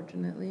less,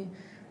 unfortunately.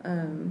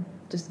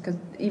 Just because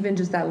even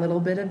just that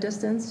little bit of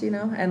distance,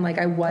 and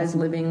I was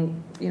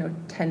living,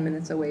 10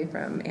 minutes away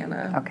from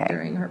Anna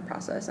during her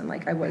process. And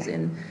I was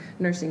in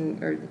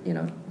nursing or,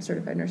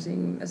 certified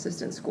nursing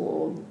assistant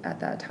school at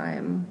that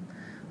time.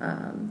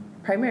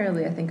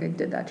 Primarily, I think I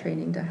did that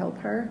training to help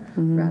her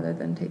rather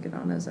than take it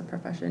on as a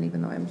profession,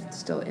 even though I'm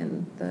still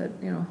in the,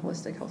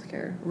 holistic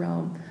healthcare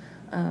realm.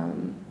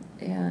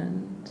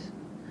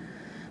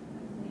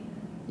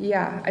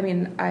 Yeah,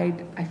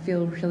 I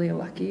feel really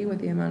lucky with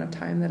the amount of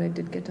time that I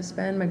did get to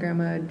spend. My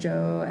grandma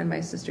Jo and my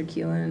sister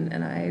Keelan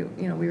and I,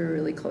 we were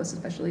really close,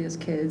 especially as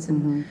kids.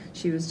 And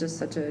she was just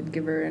such a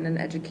giver and an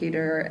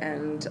educator,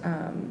 and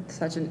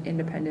such an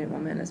independent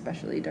woman,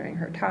 especially during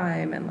her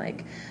time. And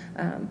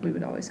we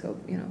would always go,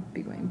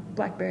 be going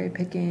blackberry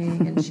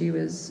picking. And she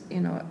was,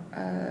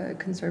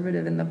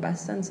 conservative in the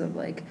best sense of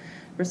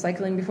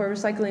recycling before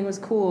recycling was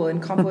cool,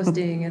 and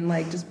composting, and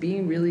just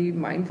being really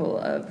mindful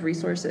of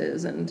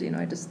resources. And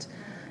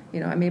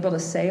I'm able to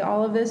say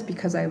all of this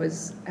because I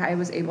was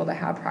able to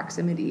have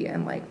proximity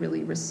and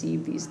really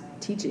receive these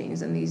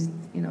teachings and these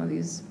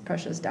these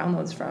precious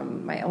downloads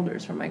from my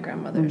elders, from my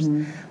grandmothers.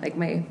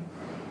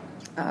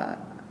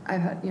 I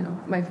had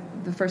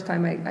the first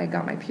time I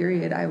got my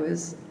period, I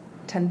was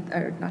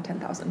 10,000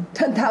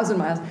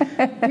 miles,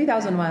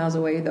 3,000 miles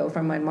away though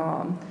from my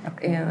mom.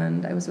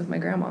 And I was with my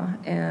grandma,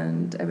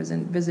 and I was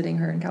visiting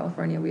her in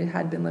California. We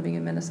had been living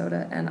in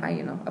Minnesota, and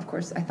of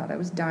course I thought I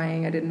was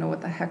dying. I didn't know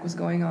what the heck was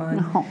going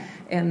on.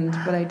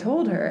 But I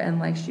told her,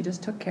 and she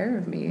just took care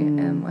of me,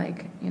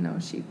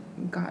 and she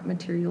got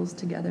materials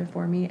together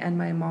for me. And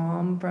my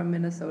mom from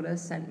Minnesota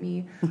sent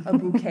me a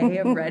bouquet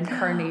of red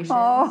carnations,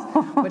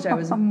 which I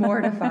was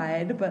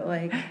mortified, but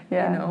I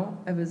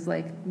was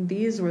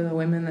these were the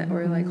women that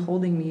were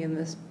holding me in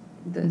this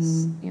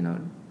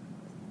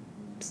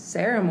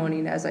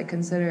ceremony, as I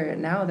consider it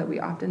now, that we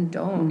often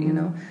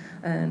don't,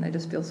 and I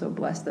just feel so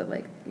blessed that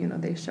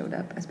they showed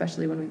up,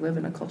 especially when we live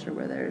in a culture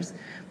where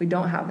we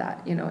don't have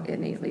that,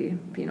 innately,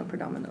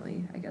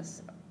 predominantly, I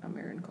guess,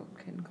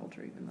 American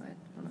culture, even though I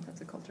don't know if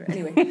that's a culture.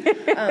 Anyway,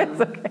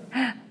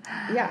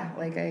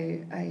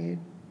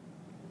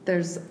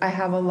 I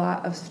have a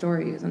lot of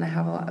stories, and I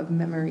have a lot of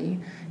memory,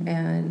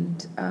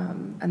 and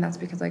that's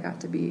because I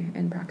got to be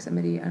in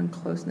proximity and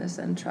closeness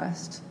and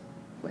trust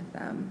with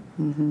them.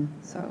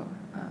 So,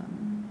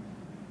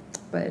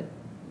 but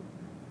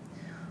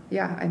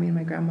yeah,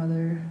 my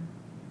grandmother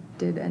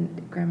did,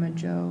 and Grandma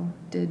Jo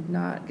did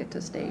not get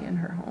to stay in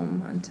her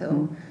home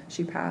until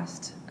she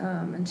passed,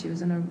 and she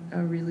was in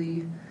a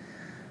really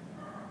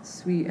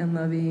sweet and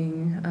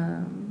loving,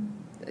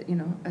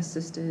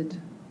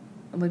 assisted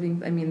living.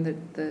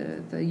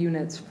 The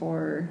units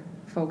for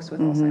folks with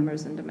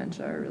Alzheimer's and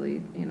dementia are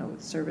really,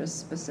 service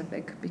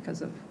specific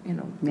because of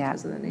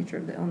because of the nature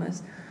of the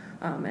illness.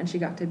 And she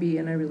got to be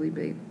in a really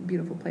big,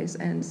 beautiful place,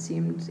 and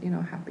seemed,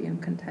 happy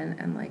and content.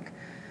 And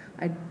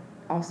I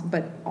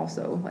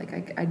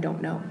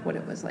don't know what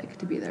it was like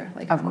to be there.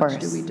 How much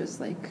do we just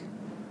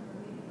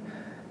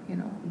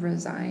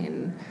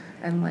resign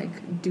and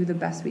like do the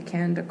best we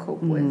can to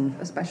cope with,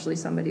 especially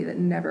somebody that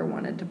never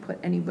wanted to put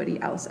anybody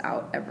else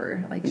out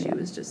ever. Like she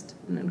was just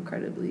an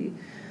incredibly,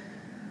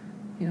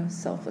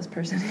 selfless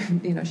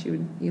person.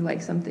 You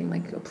like something,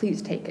 like, oh,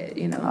 please take it,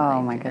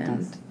 Oh, my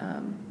goodness.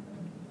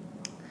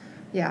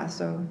 And,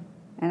 so.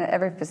 And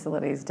every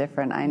facility is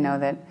different. I know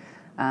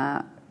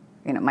that,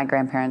 my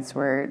grandparents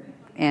were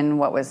in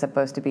what was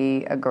supposed to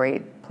be a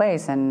great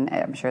place, and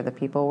I'm sure the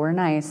people were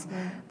nice.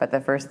 Yeah. But the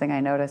first thing I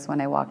noticed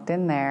when I walked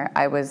in there,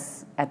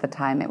 at the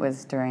time it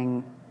was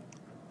during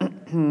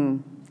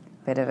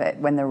bit of it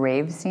when the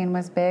rave scene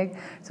was big.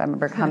 So I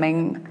remember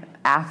coming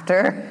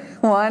after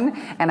one,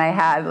 and I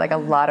had like a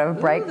lot of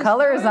bright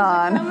colors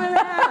on.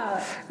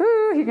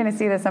 Ooh, you're gonna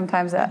see this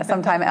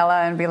sometime,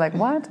 Ella, and be like,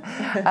 what?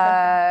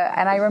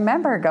 And I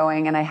remember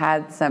going, and I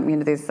had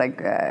some, these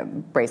like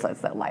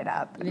bracelets that light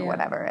up and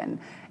whatever,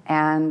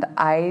 and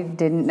I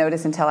didn't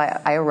notice until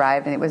I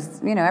arrived, and it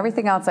was,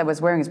 everything else I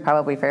was wearing is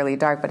probably fairly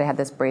dark, but I had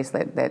this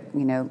bracelet that,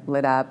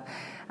 lit up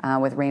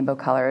with rainbow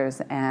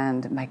colors,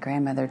 and my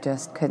grandmother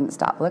just couldn't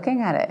stop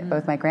looking at it,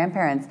 both my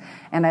grandparents.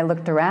 And I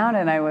looked around,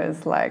 and I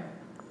was like,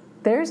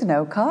 there's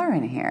no color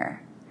in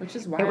here. Which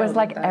is wild. It was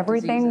like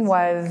everything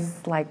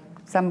was like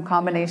some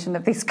combination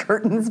of these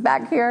curtains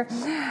back here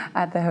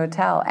at the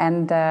hotel.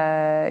 And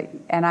I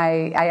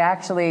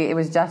actually, it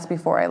was just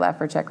before I left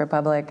for Czech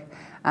Republic,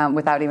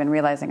 without even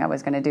realizing I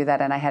was going to do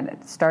that. And I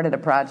had started a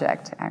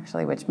project,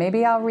 actually, which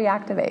maybe I'll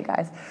reactivate,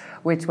 guys,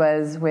 which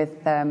was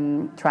with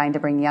trying to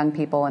bring young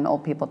people and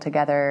old people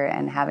together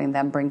and having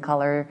them bring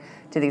color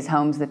to these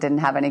homes that didn't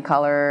have any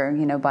color,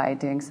 by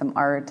doing some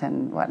art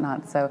and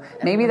whatnot. So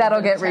maybe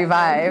that'll get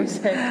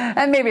revived.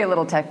 And maybe a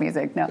little tech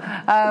music. No.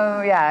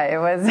 It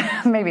was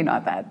maybe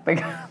not that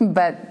big.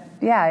 But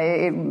yeah,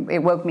 it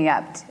woke me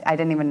up. I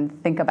didn't even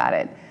think about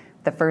it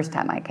the first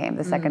time I came.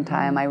 The second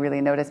time I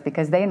really noticed,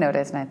 because they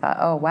noticed, and I thought,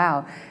 oh,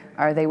 wow,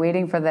 are they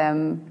waiting for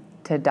them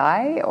to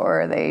die,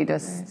 or are they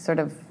just sort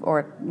of,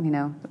 or,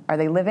 are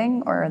they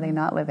living or are they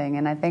not living?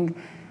 And I think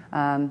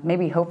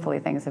maybe hopefully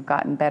things have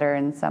gotten better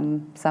in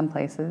some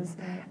places,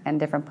 and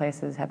different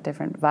places have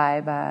different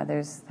vibe.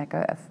 There's like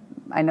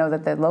I know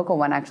that the local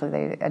one,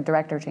 actually, a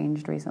director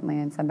changed recently,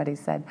 and somebody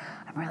said,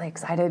 I'm really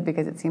excited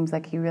because it seems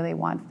like he really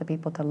wants the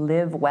people to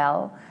live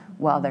well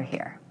while they're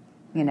here.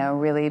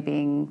 Really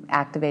being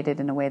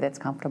activated in a way that's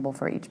comfortable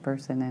for each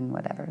person and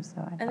whatever.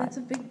 So I thought, that's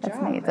a big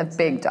job. Neat. It's a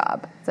big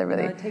job. It's a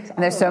really, and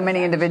there's so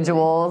many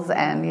individuals,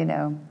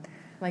 and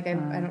like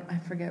I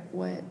forget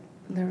what,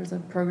 there was a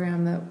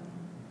program that,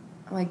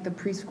 like the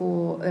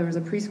preschool, there was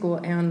a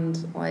preschool,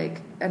 and like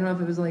I don't know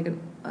if it was like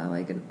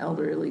an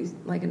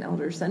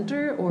elder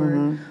center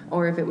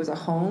or if it was a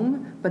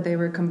home, but they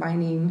were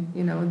combining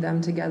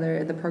them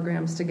together, the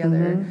programs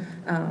together.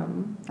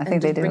 I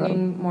think they do,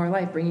 bringing more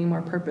life, bringing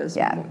more purpose.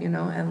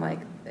 And like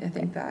I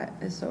think that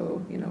is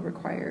so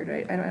required.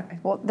 Right?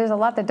 Well, there's a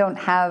lot that don't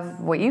have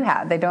what you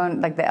have. They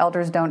don't, like the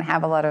elders don't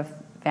have a lot of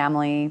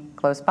family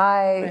close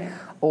by,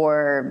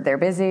 or they're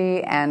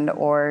busy,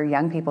 or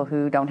young people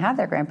who don't have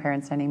their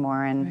grandparents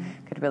anymore and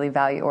could really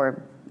value,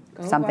 or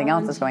go something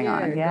else is going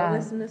on. Go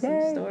listen to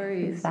some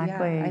stories.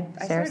 Exactly. Yeah,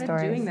 I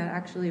started doing that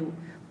actually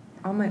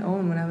on my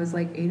own when I was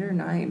like 8 or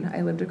 9.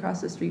 I lived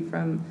across the street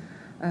from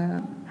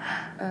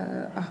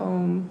a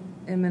home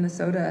in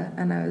Minnesota,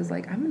 and I was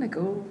like, I'm gonna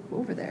go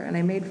over there. And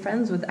I made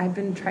friends with, I've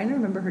been trying to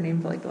remember her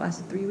name for like the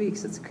last 3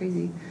 weeks. It's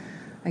crazy.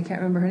 I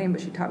can't remember her name,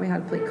 but she taught me how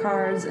to play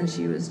cards, and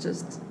she was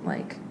just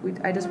like,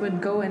 I just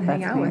would go and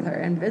hang out with her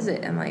and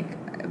visit, and like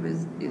I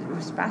was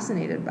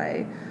fascinated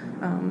by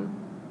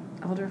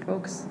elder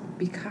folks,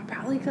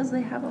 probably because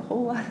they have a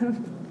whole lot of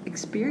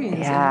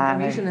experience and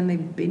information, and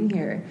they've been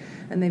here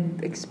and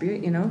they've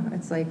experienced.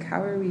 It's like,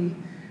 how are we?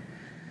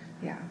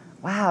 Yeah.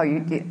 Wow,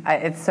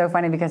 it's so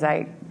funny because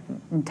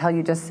until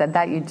you just said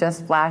that, you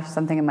just flashed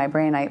something in my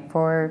brain. It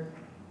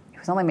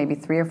was only maybe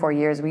 3 or 4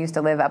 years. We used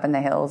to live up in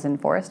the hills in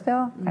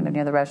Forestville, kind of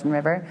near the Russian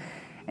River.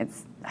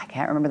 I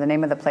can't remember the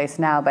name of the place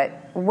now, but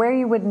where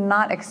you would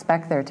not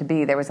expect there to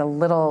be, there was a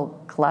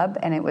little club,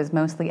 and it was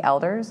mostly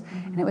elders,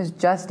 and it was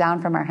just down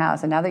from our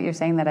house. And now that you're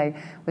saying that, I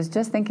was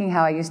just thinking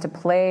how I used to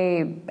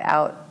play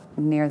out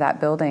near that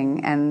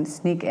building and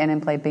sneak in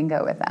and play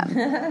bingo with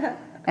them.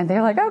 And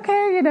they're like,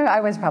 okay, I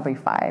was probably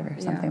 5 or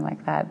something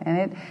like that.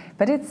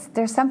 But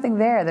there's something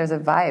there. There's a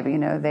vibe,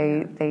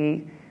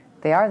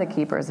 They are the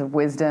keepers of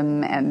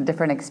wisdom and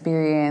different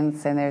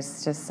experience, and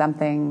there's just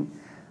something,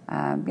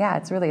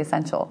 it's really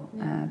essential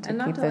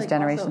to keep those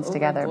generations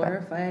together.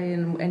 Glorify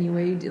in any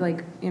way,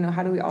 like,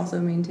 how do we also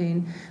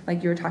maintain,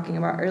 like you were talking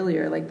about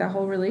earlier, like that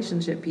whole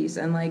relationship piece,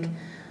 and like,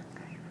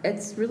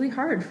 it's really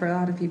hard for a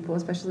lot of people,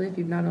 especially if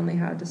you've not only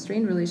had a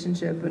strained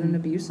relationship, but an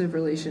abusive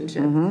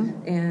relationship,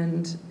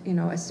 and,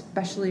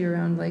 especially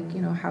around like,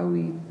 how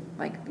we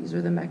like these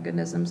are the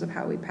mechanisms of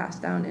how we pass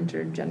down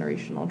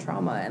intergenerational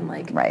trauma, and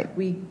like Right.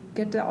 we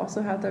get to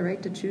also have the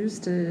right to choose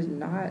to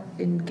not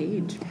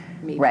engage,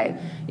 maybe, Right.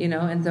 you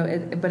know. And so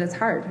but it's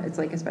hard. It's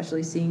like,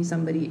 especially seeing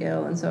somebody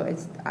ill, and so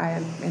I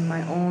have, in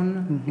my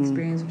own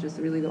experience, which is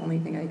really the only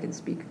thing I can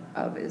speak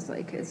of, is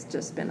like it's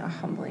just been a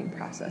humbling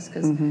process,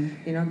 because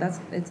you know,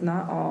 it's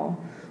not all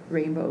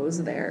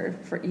rainbows there,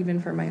 even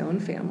for my own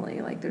family.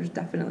 Like there's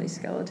definitely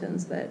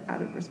skeletons that,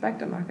 out of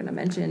respect, I'm not going to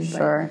mention,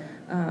 Sure.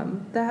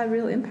 but that had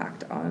real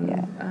impact on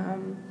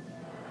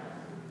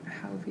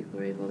how people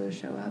were able to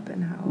show up,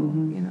 and how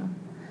you know,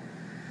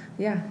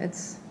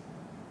 it's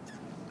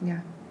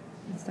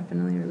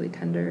definitely a really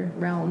tender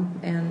realm.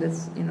 And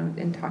it's, you know,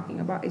 in talking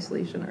about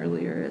isolation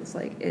earlier, it's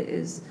like, it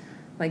is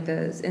like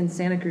in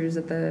Santa Cruz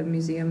at the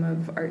Museum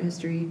of Art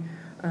History,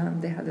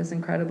 they had this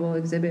incredible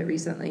exhibit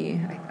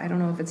recently. I don't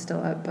know if it's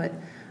still up, but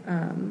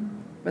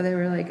they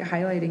were like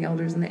highlighting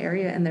elders in the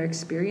area and their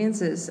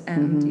experiences,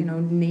 and you know,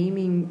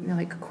 naming,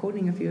 like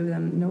quoting a few of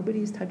them.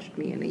 Nobody's touched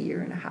me in a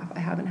year and a half. I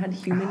haven't had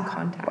human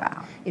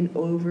contact in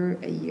over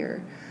a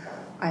year.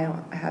 I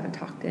haven't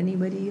talked to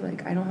anybody.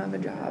 Like, I don't have a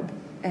job,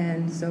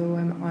 and so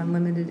I'm on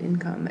limited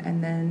income,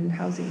 and then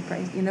housing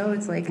price. You know,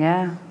 it's like,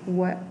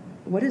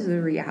 what is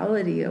the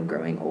reality of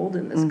growing old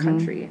in this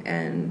country?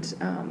 And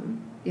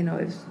you know,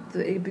 if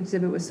the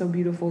exhibit was so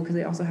beautiful because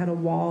they also had a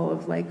wall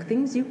of like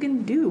things you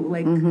can do,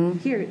 like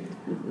here,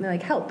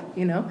 like help,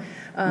 you know,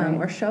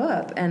 or show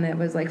up. And it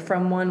was like,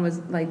 from one was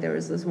like, there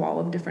was this wall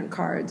of different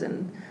cards,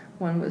 and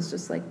one was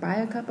just like, buy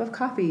a cup of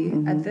coffee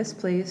at this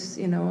place,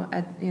 you know,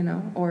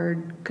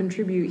 or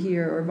contribute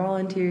here, or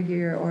volunteer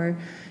here, or,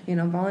 you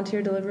know,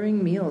 volunteer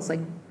delivering meals, like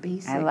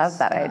basic. I love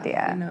that stuff,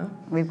 idea. You know,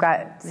 we've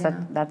got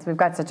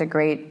such a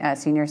great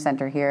senior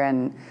center here,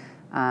 and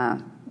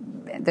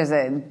there's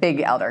a big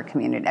elder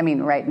community. I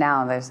mean, right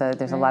now there's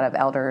a lot of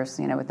elders,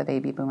 you know, with the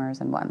baby boomers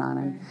and whatnot.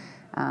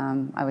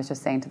 And I was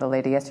just saying to the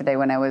lady yesterday,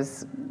 when I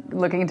was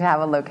looking to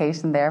have a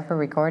location there for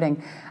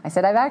recording, I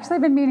said, I've actually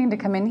been meaning to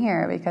come in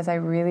here because I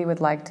really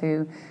would like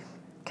to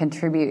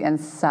contribute in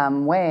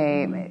some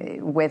way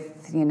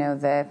with, you know,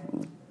 the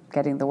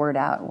getting the word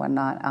out,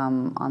 whatnot,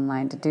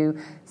 online, to do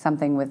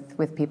something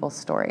with people's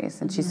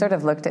stories. And she sort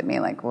of looked at me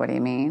like, what do you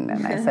mean?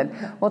 And I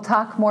said, we'll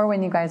talk more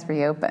when you guys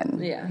reopen.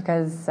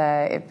 Because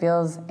it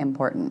feels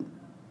important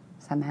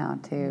somehow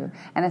too.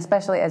 And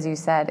especially, as you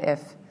said,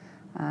 if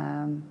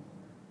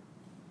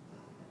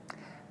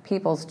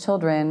people's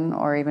children,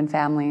 or even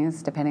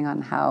families, depending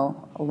on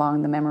how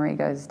long the memory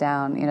goes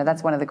down, you know,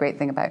 that's one of the great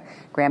things about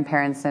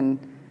grandparents and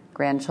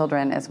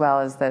grandchildren, as well,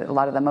 as that a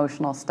lot of the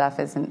emotional stuff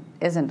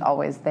isn't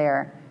always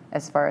there,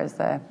 as far as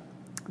the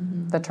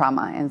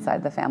trauma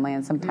inside the family.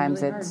 And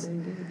sometimes really it's,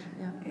 hard to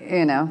engage.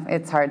 you know,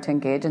 it's hard to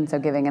engage. And so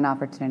giving an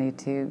opportunity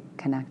to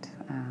connect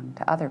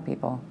to other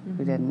people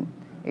who didn't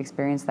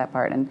experience that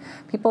part. And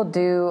people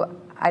do,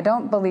 I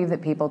don't believe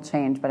that people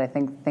change, but I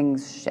think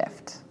things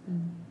shift.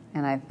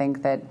 And I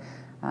think that,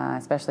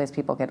 especially as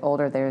people get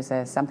older, there's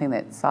something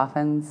that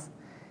softens.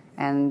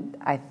 And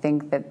I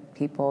think that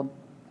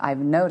I've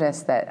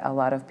noticed that a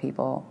lot of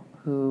people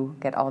who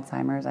get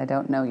Alzheimer's, I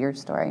don't know your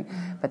story,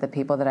 but the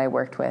people that I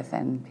worked with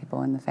and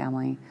people in the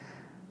family,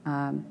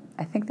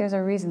 I think there's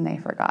a reason they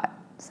forgot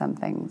some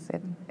things.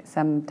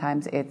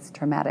 Sometimes it's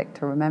traumatic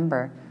to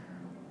remember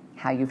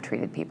how you've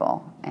treated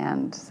people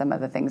and some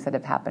of the things that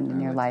have happened in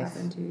your life.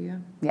 Happened to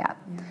you, yeah.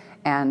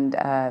 And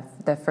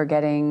the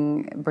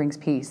forgetting brings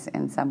peace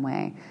in some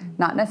way.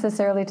 Not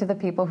necessarily to the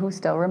people who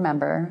still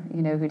remember,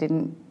 you know, who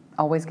didn't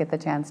always get the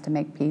chance to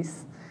make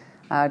peace,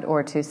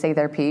 or to say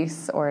their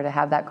piece, or to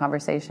have that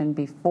conversation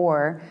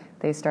before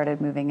they started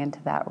moving into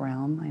that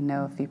realm. I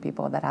know a few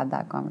people that had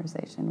that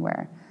conversation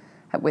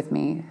with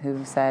me,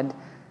 who said,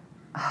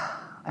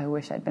 I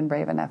wish I'd been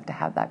brave enough to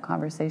have that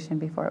conversation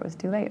before it was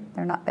too late.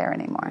 They're not there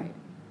anymore.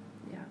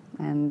 Yeah.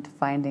 And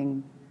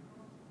finding,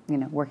 you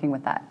know, working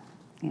with that,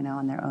 you know,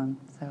 on their own.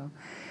 So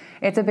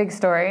it's a big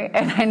story,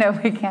 and I know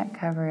we can't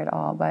cover it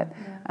all, but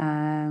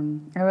I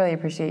really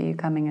appreciate you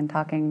coming and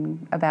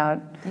talking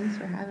about Thanks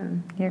for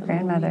having your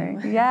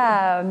grandmother.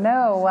 Yeah,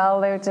 no,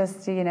 well, they're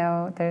just, you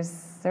know,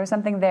 there's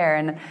something there,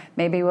 and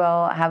maybe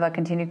we'll have a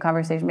continued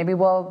conversation. Maybe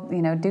we'll,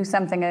 you know, do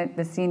something at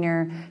the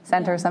senior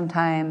center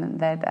sometime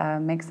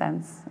that makes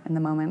sense in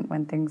the moment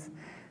when things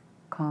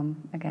calm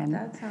again.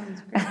 That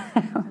sounds great.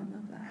 I love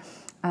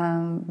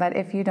that. But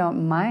if you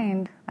don't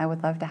mind, I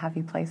would love to have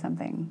you play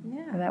something.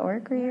 Yeah. Does that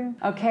work for you?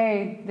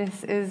 Okay,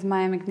 this is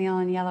Maya McNeil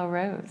and Yellow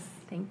Rose.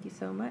 Thank you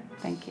so much.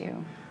 Thank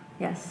you.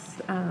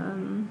 Yes,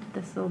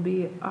 this will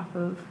be off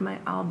of my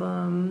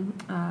album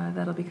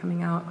that'll be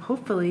coming out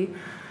hopefully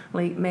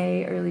late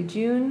May, early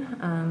June.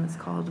 It's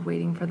called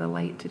Waiting for the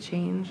Light to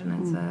Change, and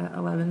it's a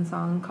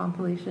 11-song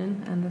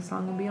compilation, and this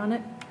song will be on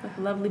it with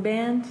a lovely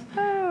band.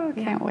 Oh,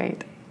 can't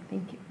wait.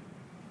 Thank you.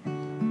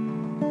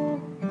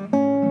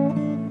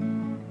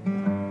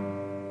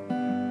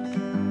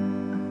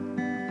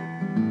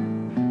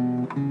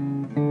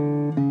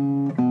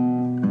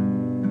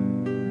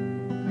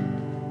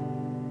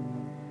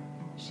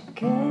 She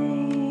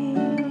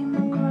came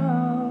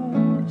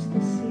across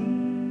the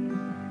sea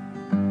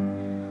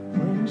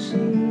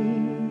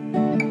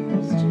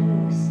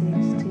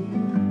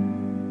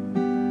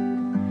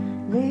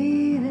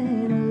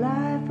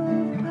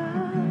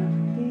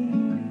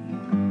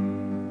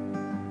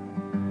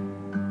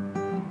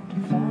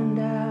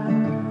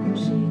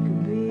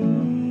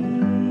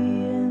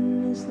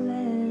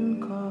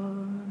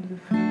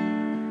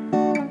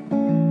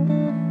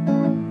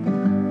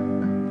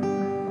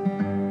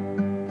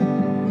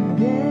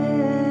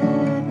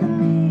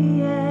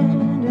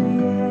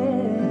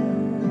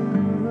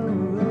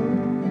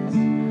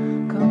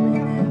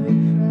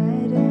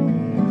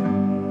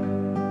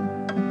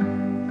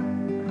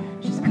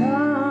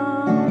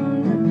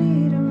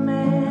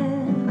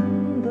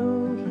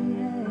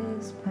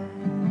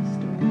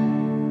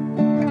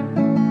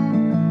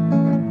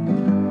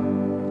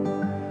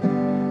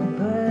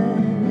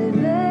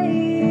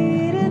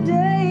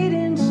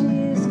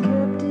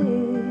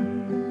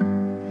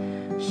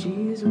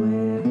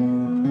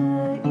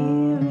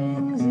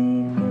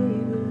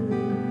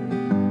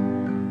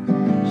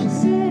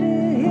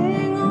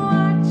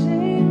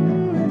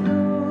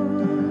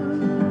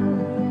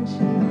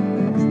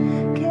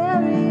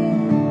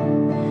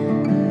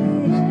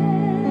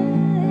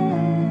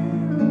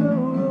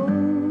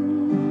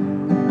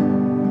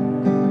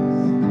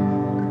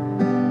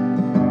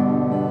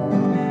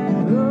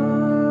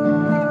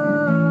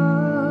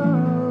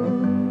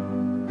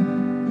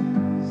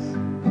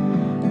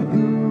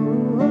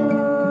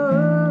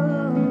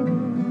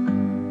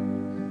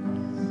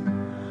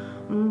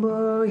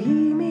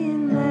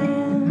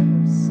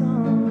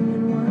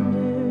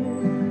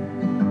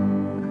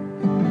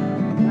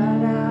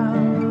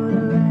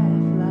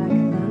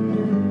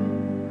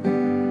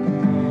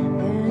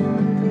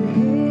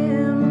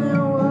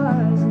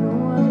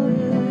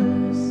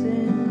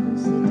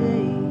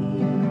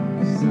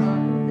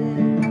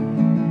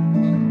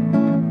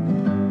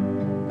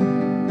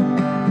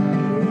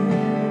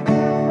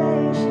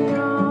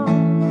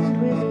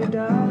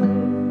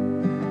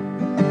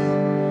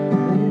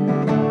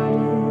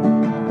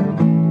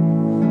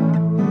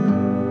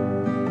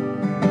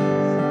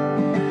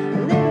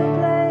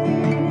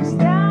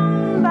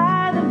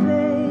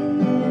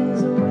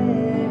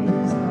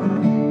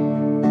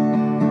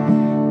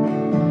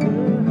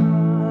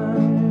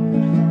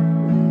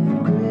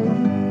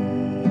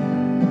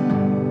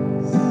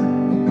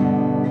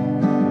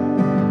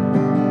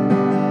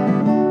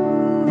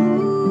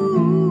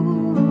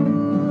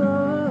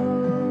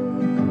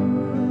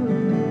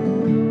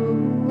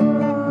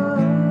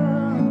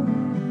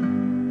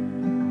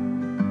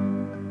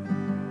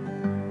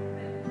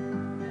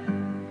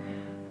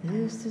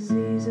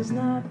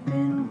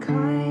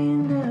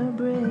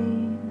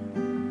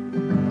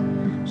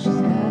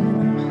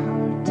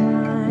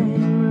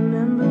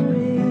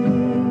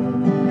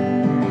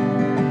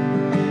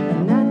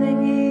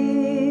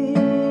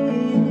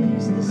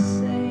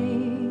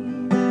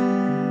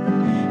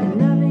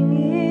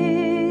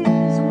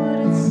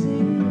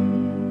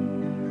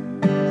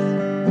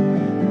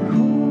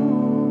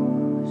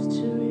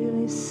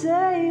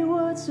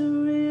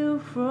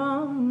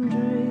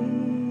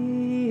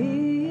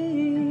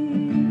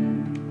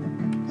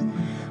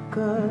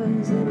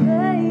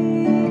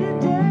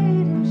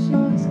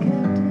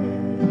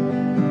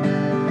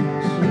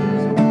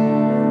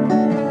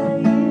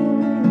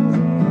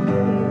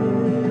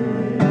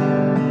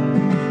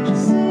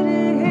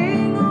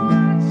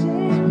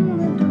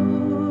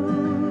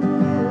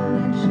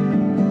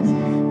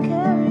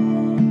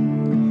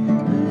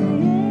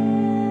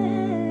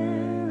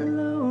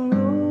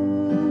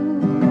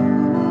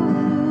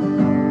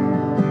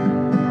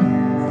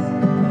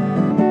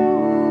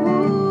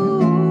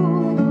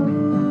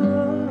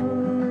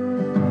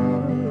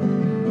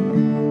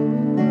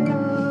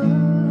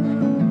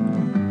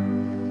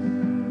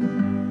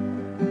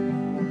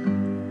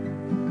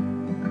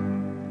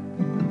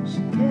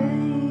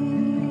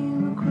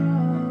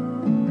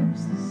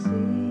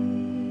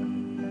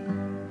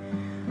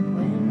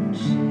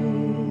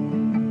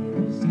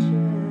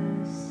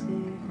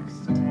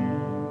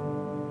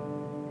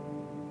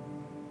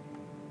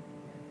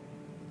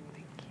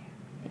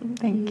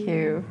Thank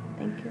you.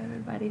 Thank you,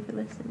 everybody, for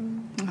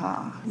listening.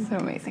 Oh, so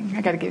amazing.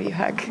 I got to give you a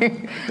hug.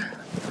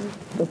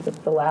 This is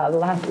the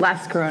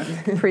last grunt,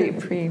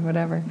 pre,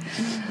 whatever.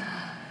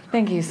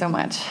 Thank you so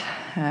much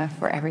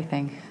for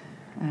everything.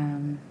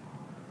 I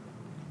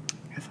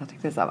guess I'll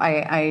take this off.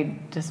 I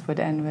just would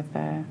end with,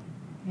 yeah,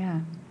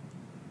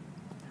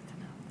 that's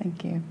enough.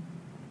 Thank you.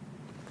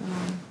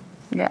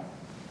 Yeah.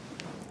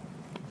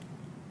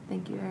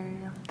 Thank you,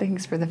 Ariel.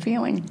 Thanks for the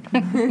feeling.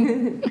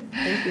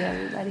 Thank you,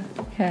 everybody.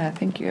 Yeah,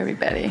 thank you,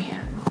 everybody.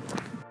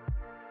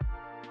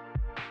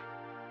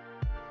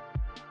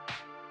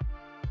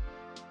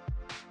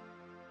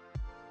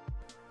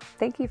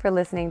 Thank you for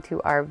listening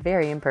to our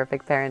Very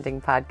Imperfect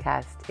Parenting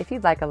podcast. If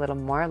you'd like a little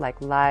more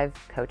like live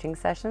coaching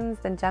sessions,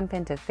 then jump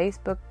into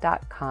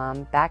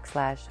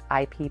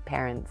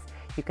facebook.com/IPParents.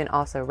 You can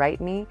also write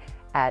me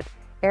at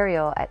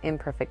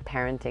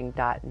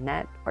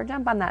ariel@imperfectparenting.net or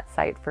jump on that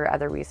site for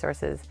other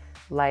resources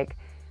like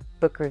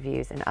book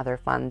reviews and other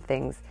fun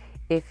things.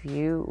 If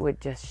you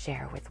would just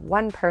share with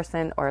one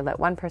person or let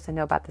one person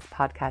know about this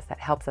podcast, that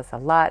helps us a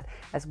lot.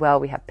 As well,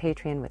 we have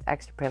Patreon with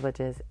extra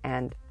privileges,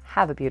 and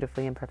have a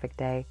beautifully imperfect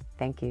day.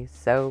 Thank you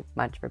so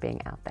much for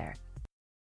being out there.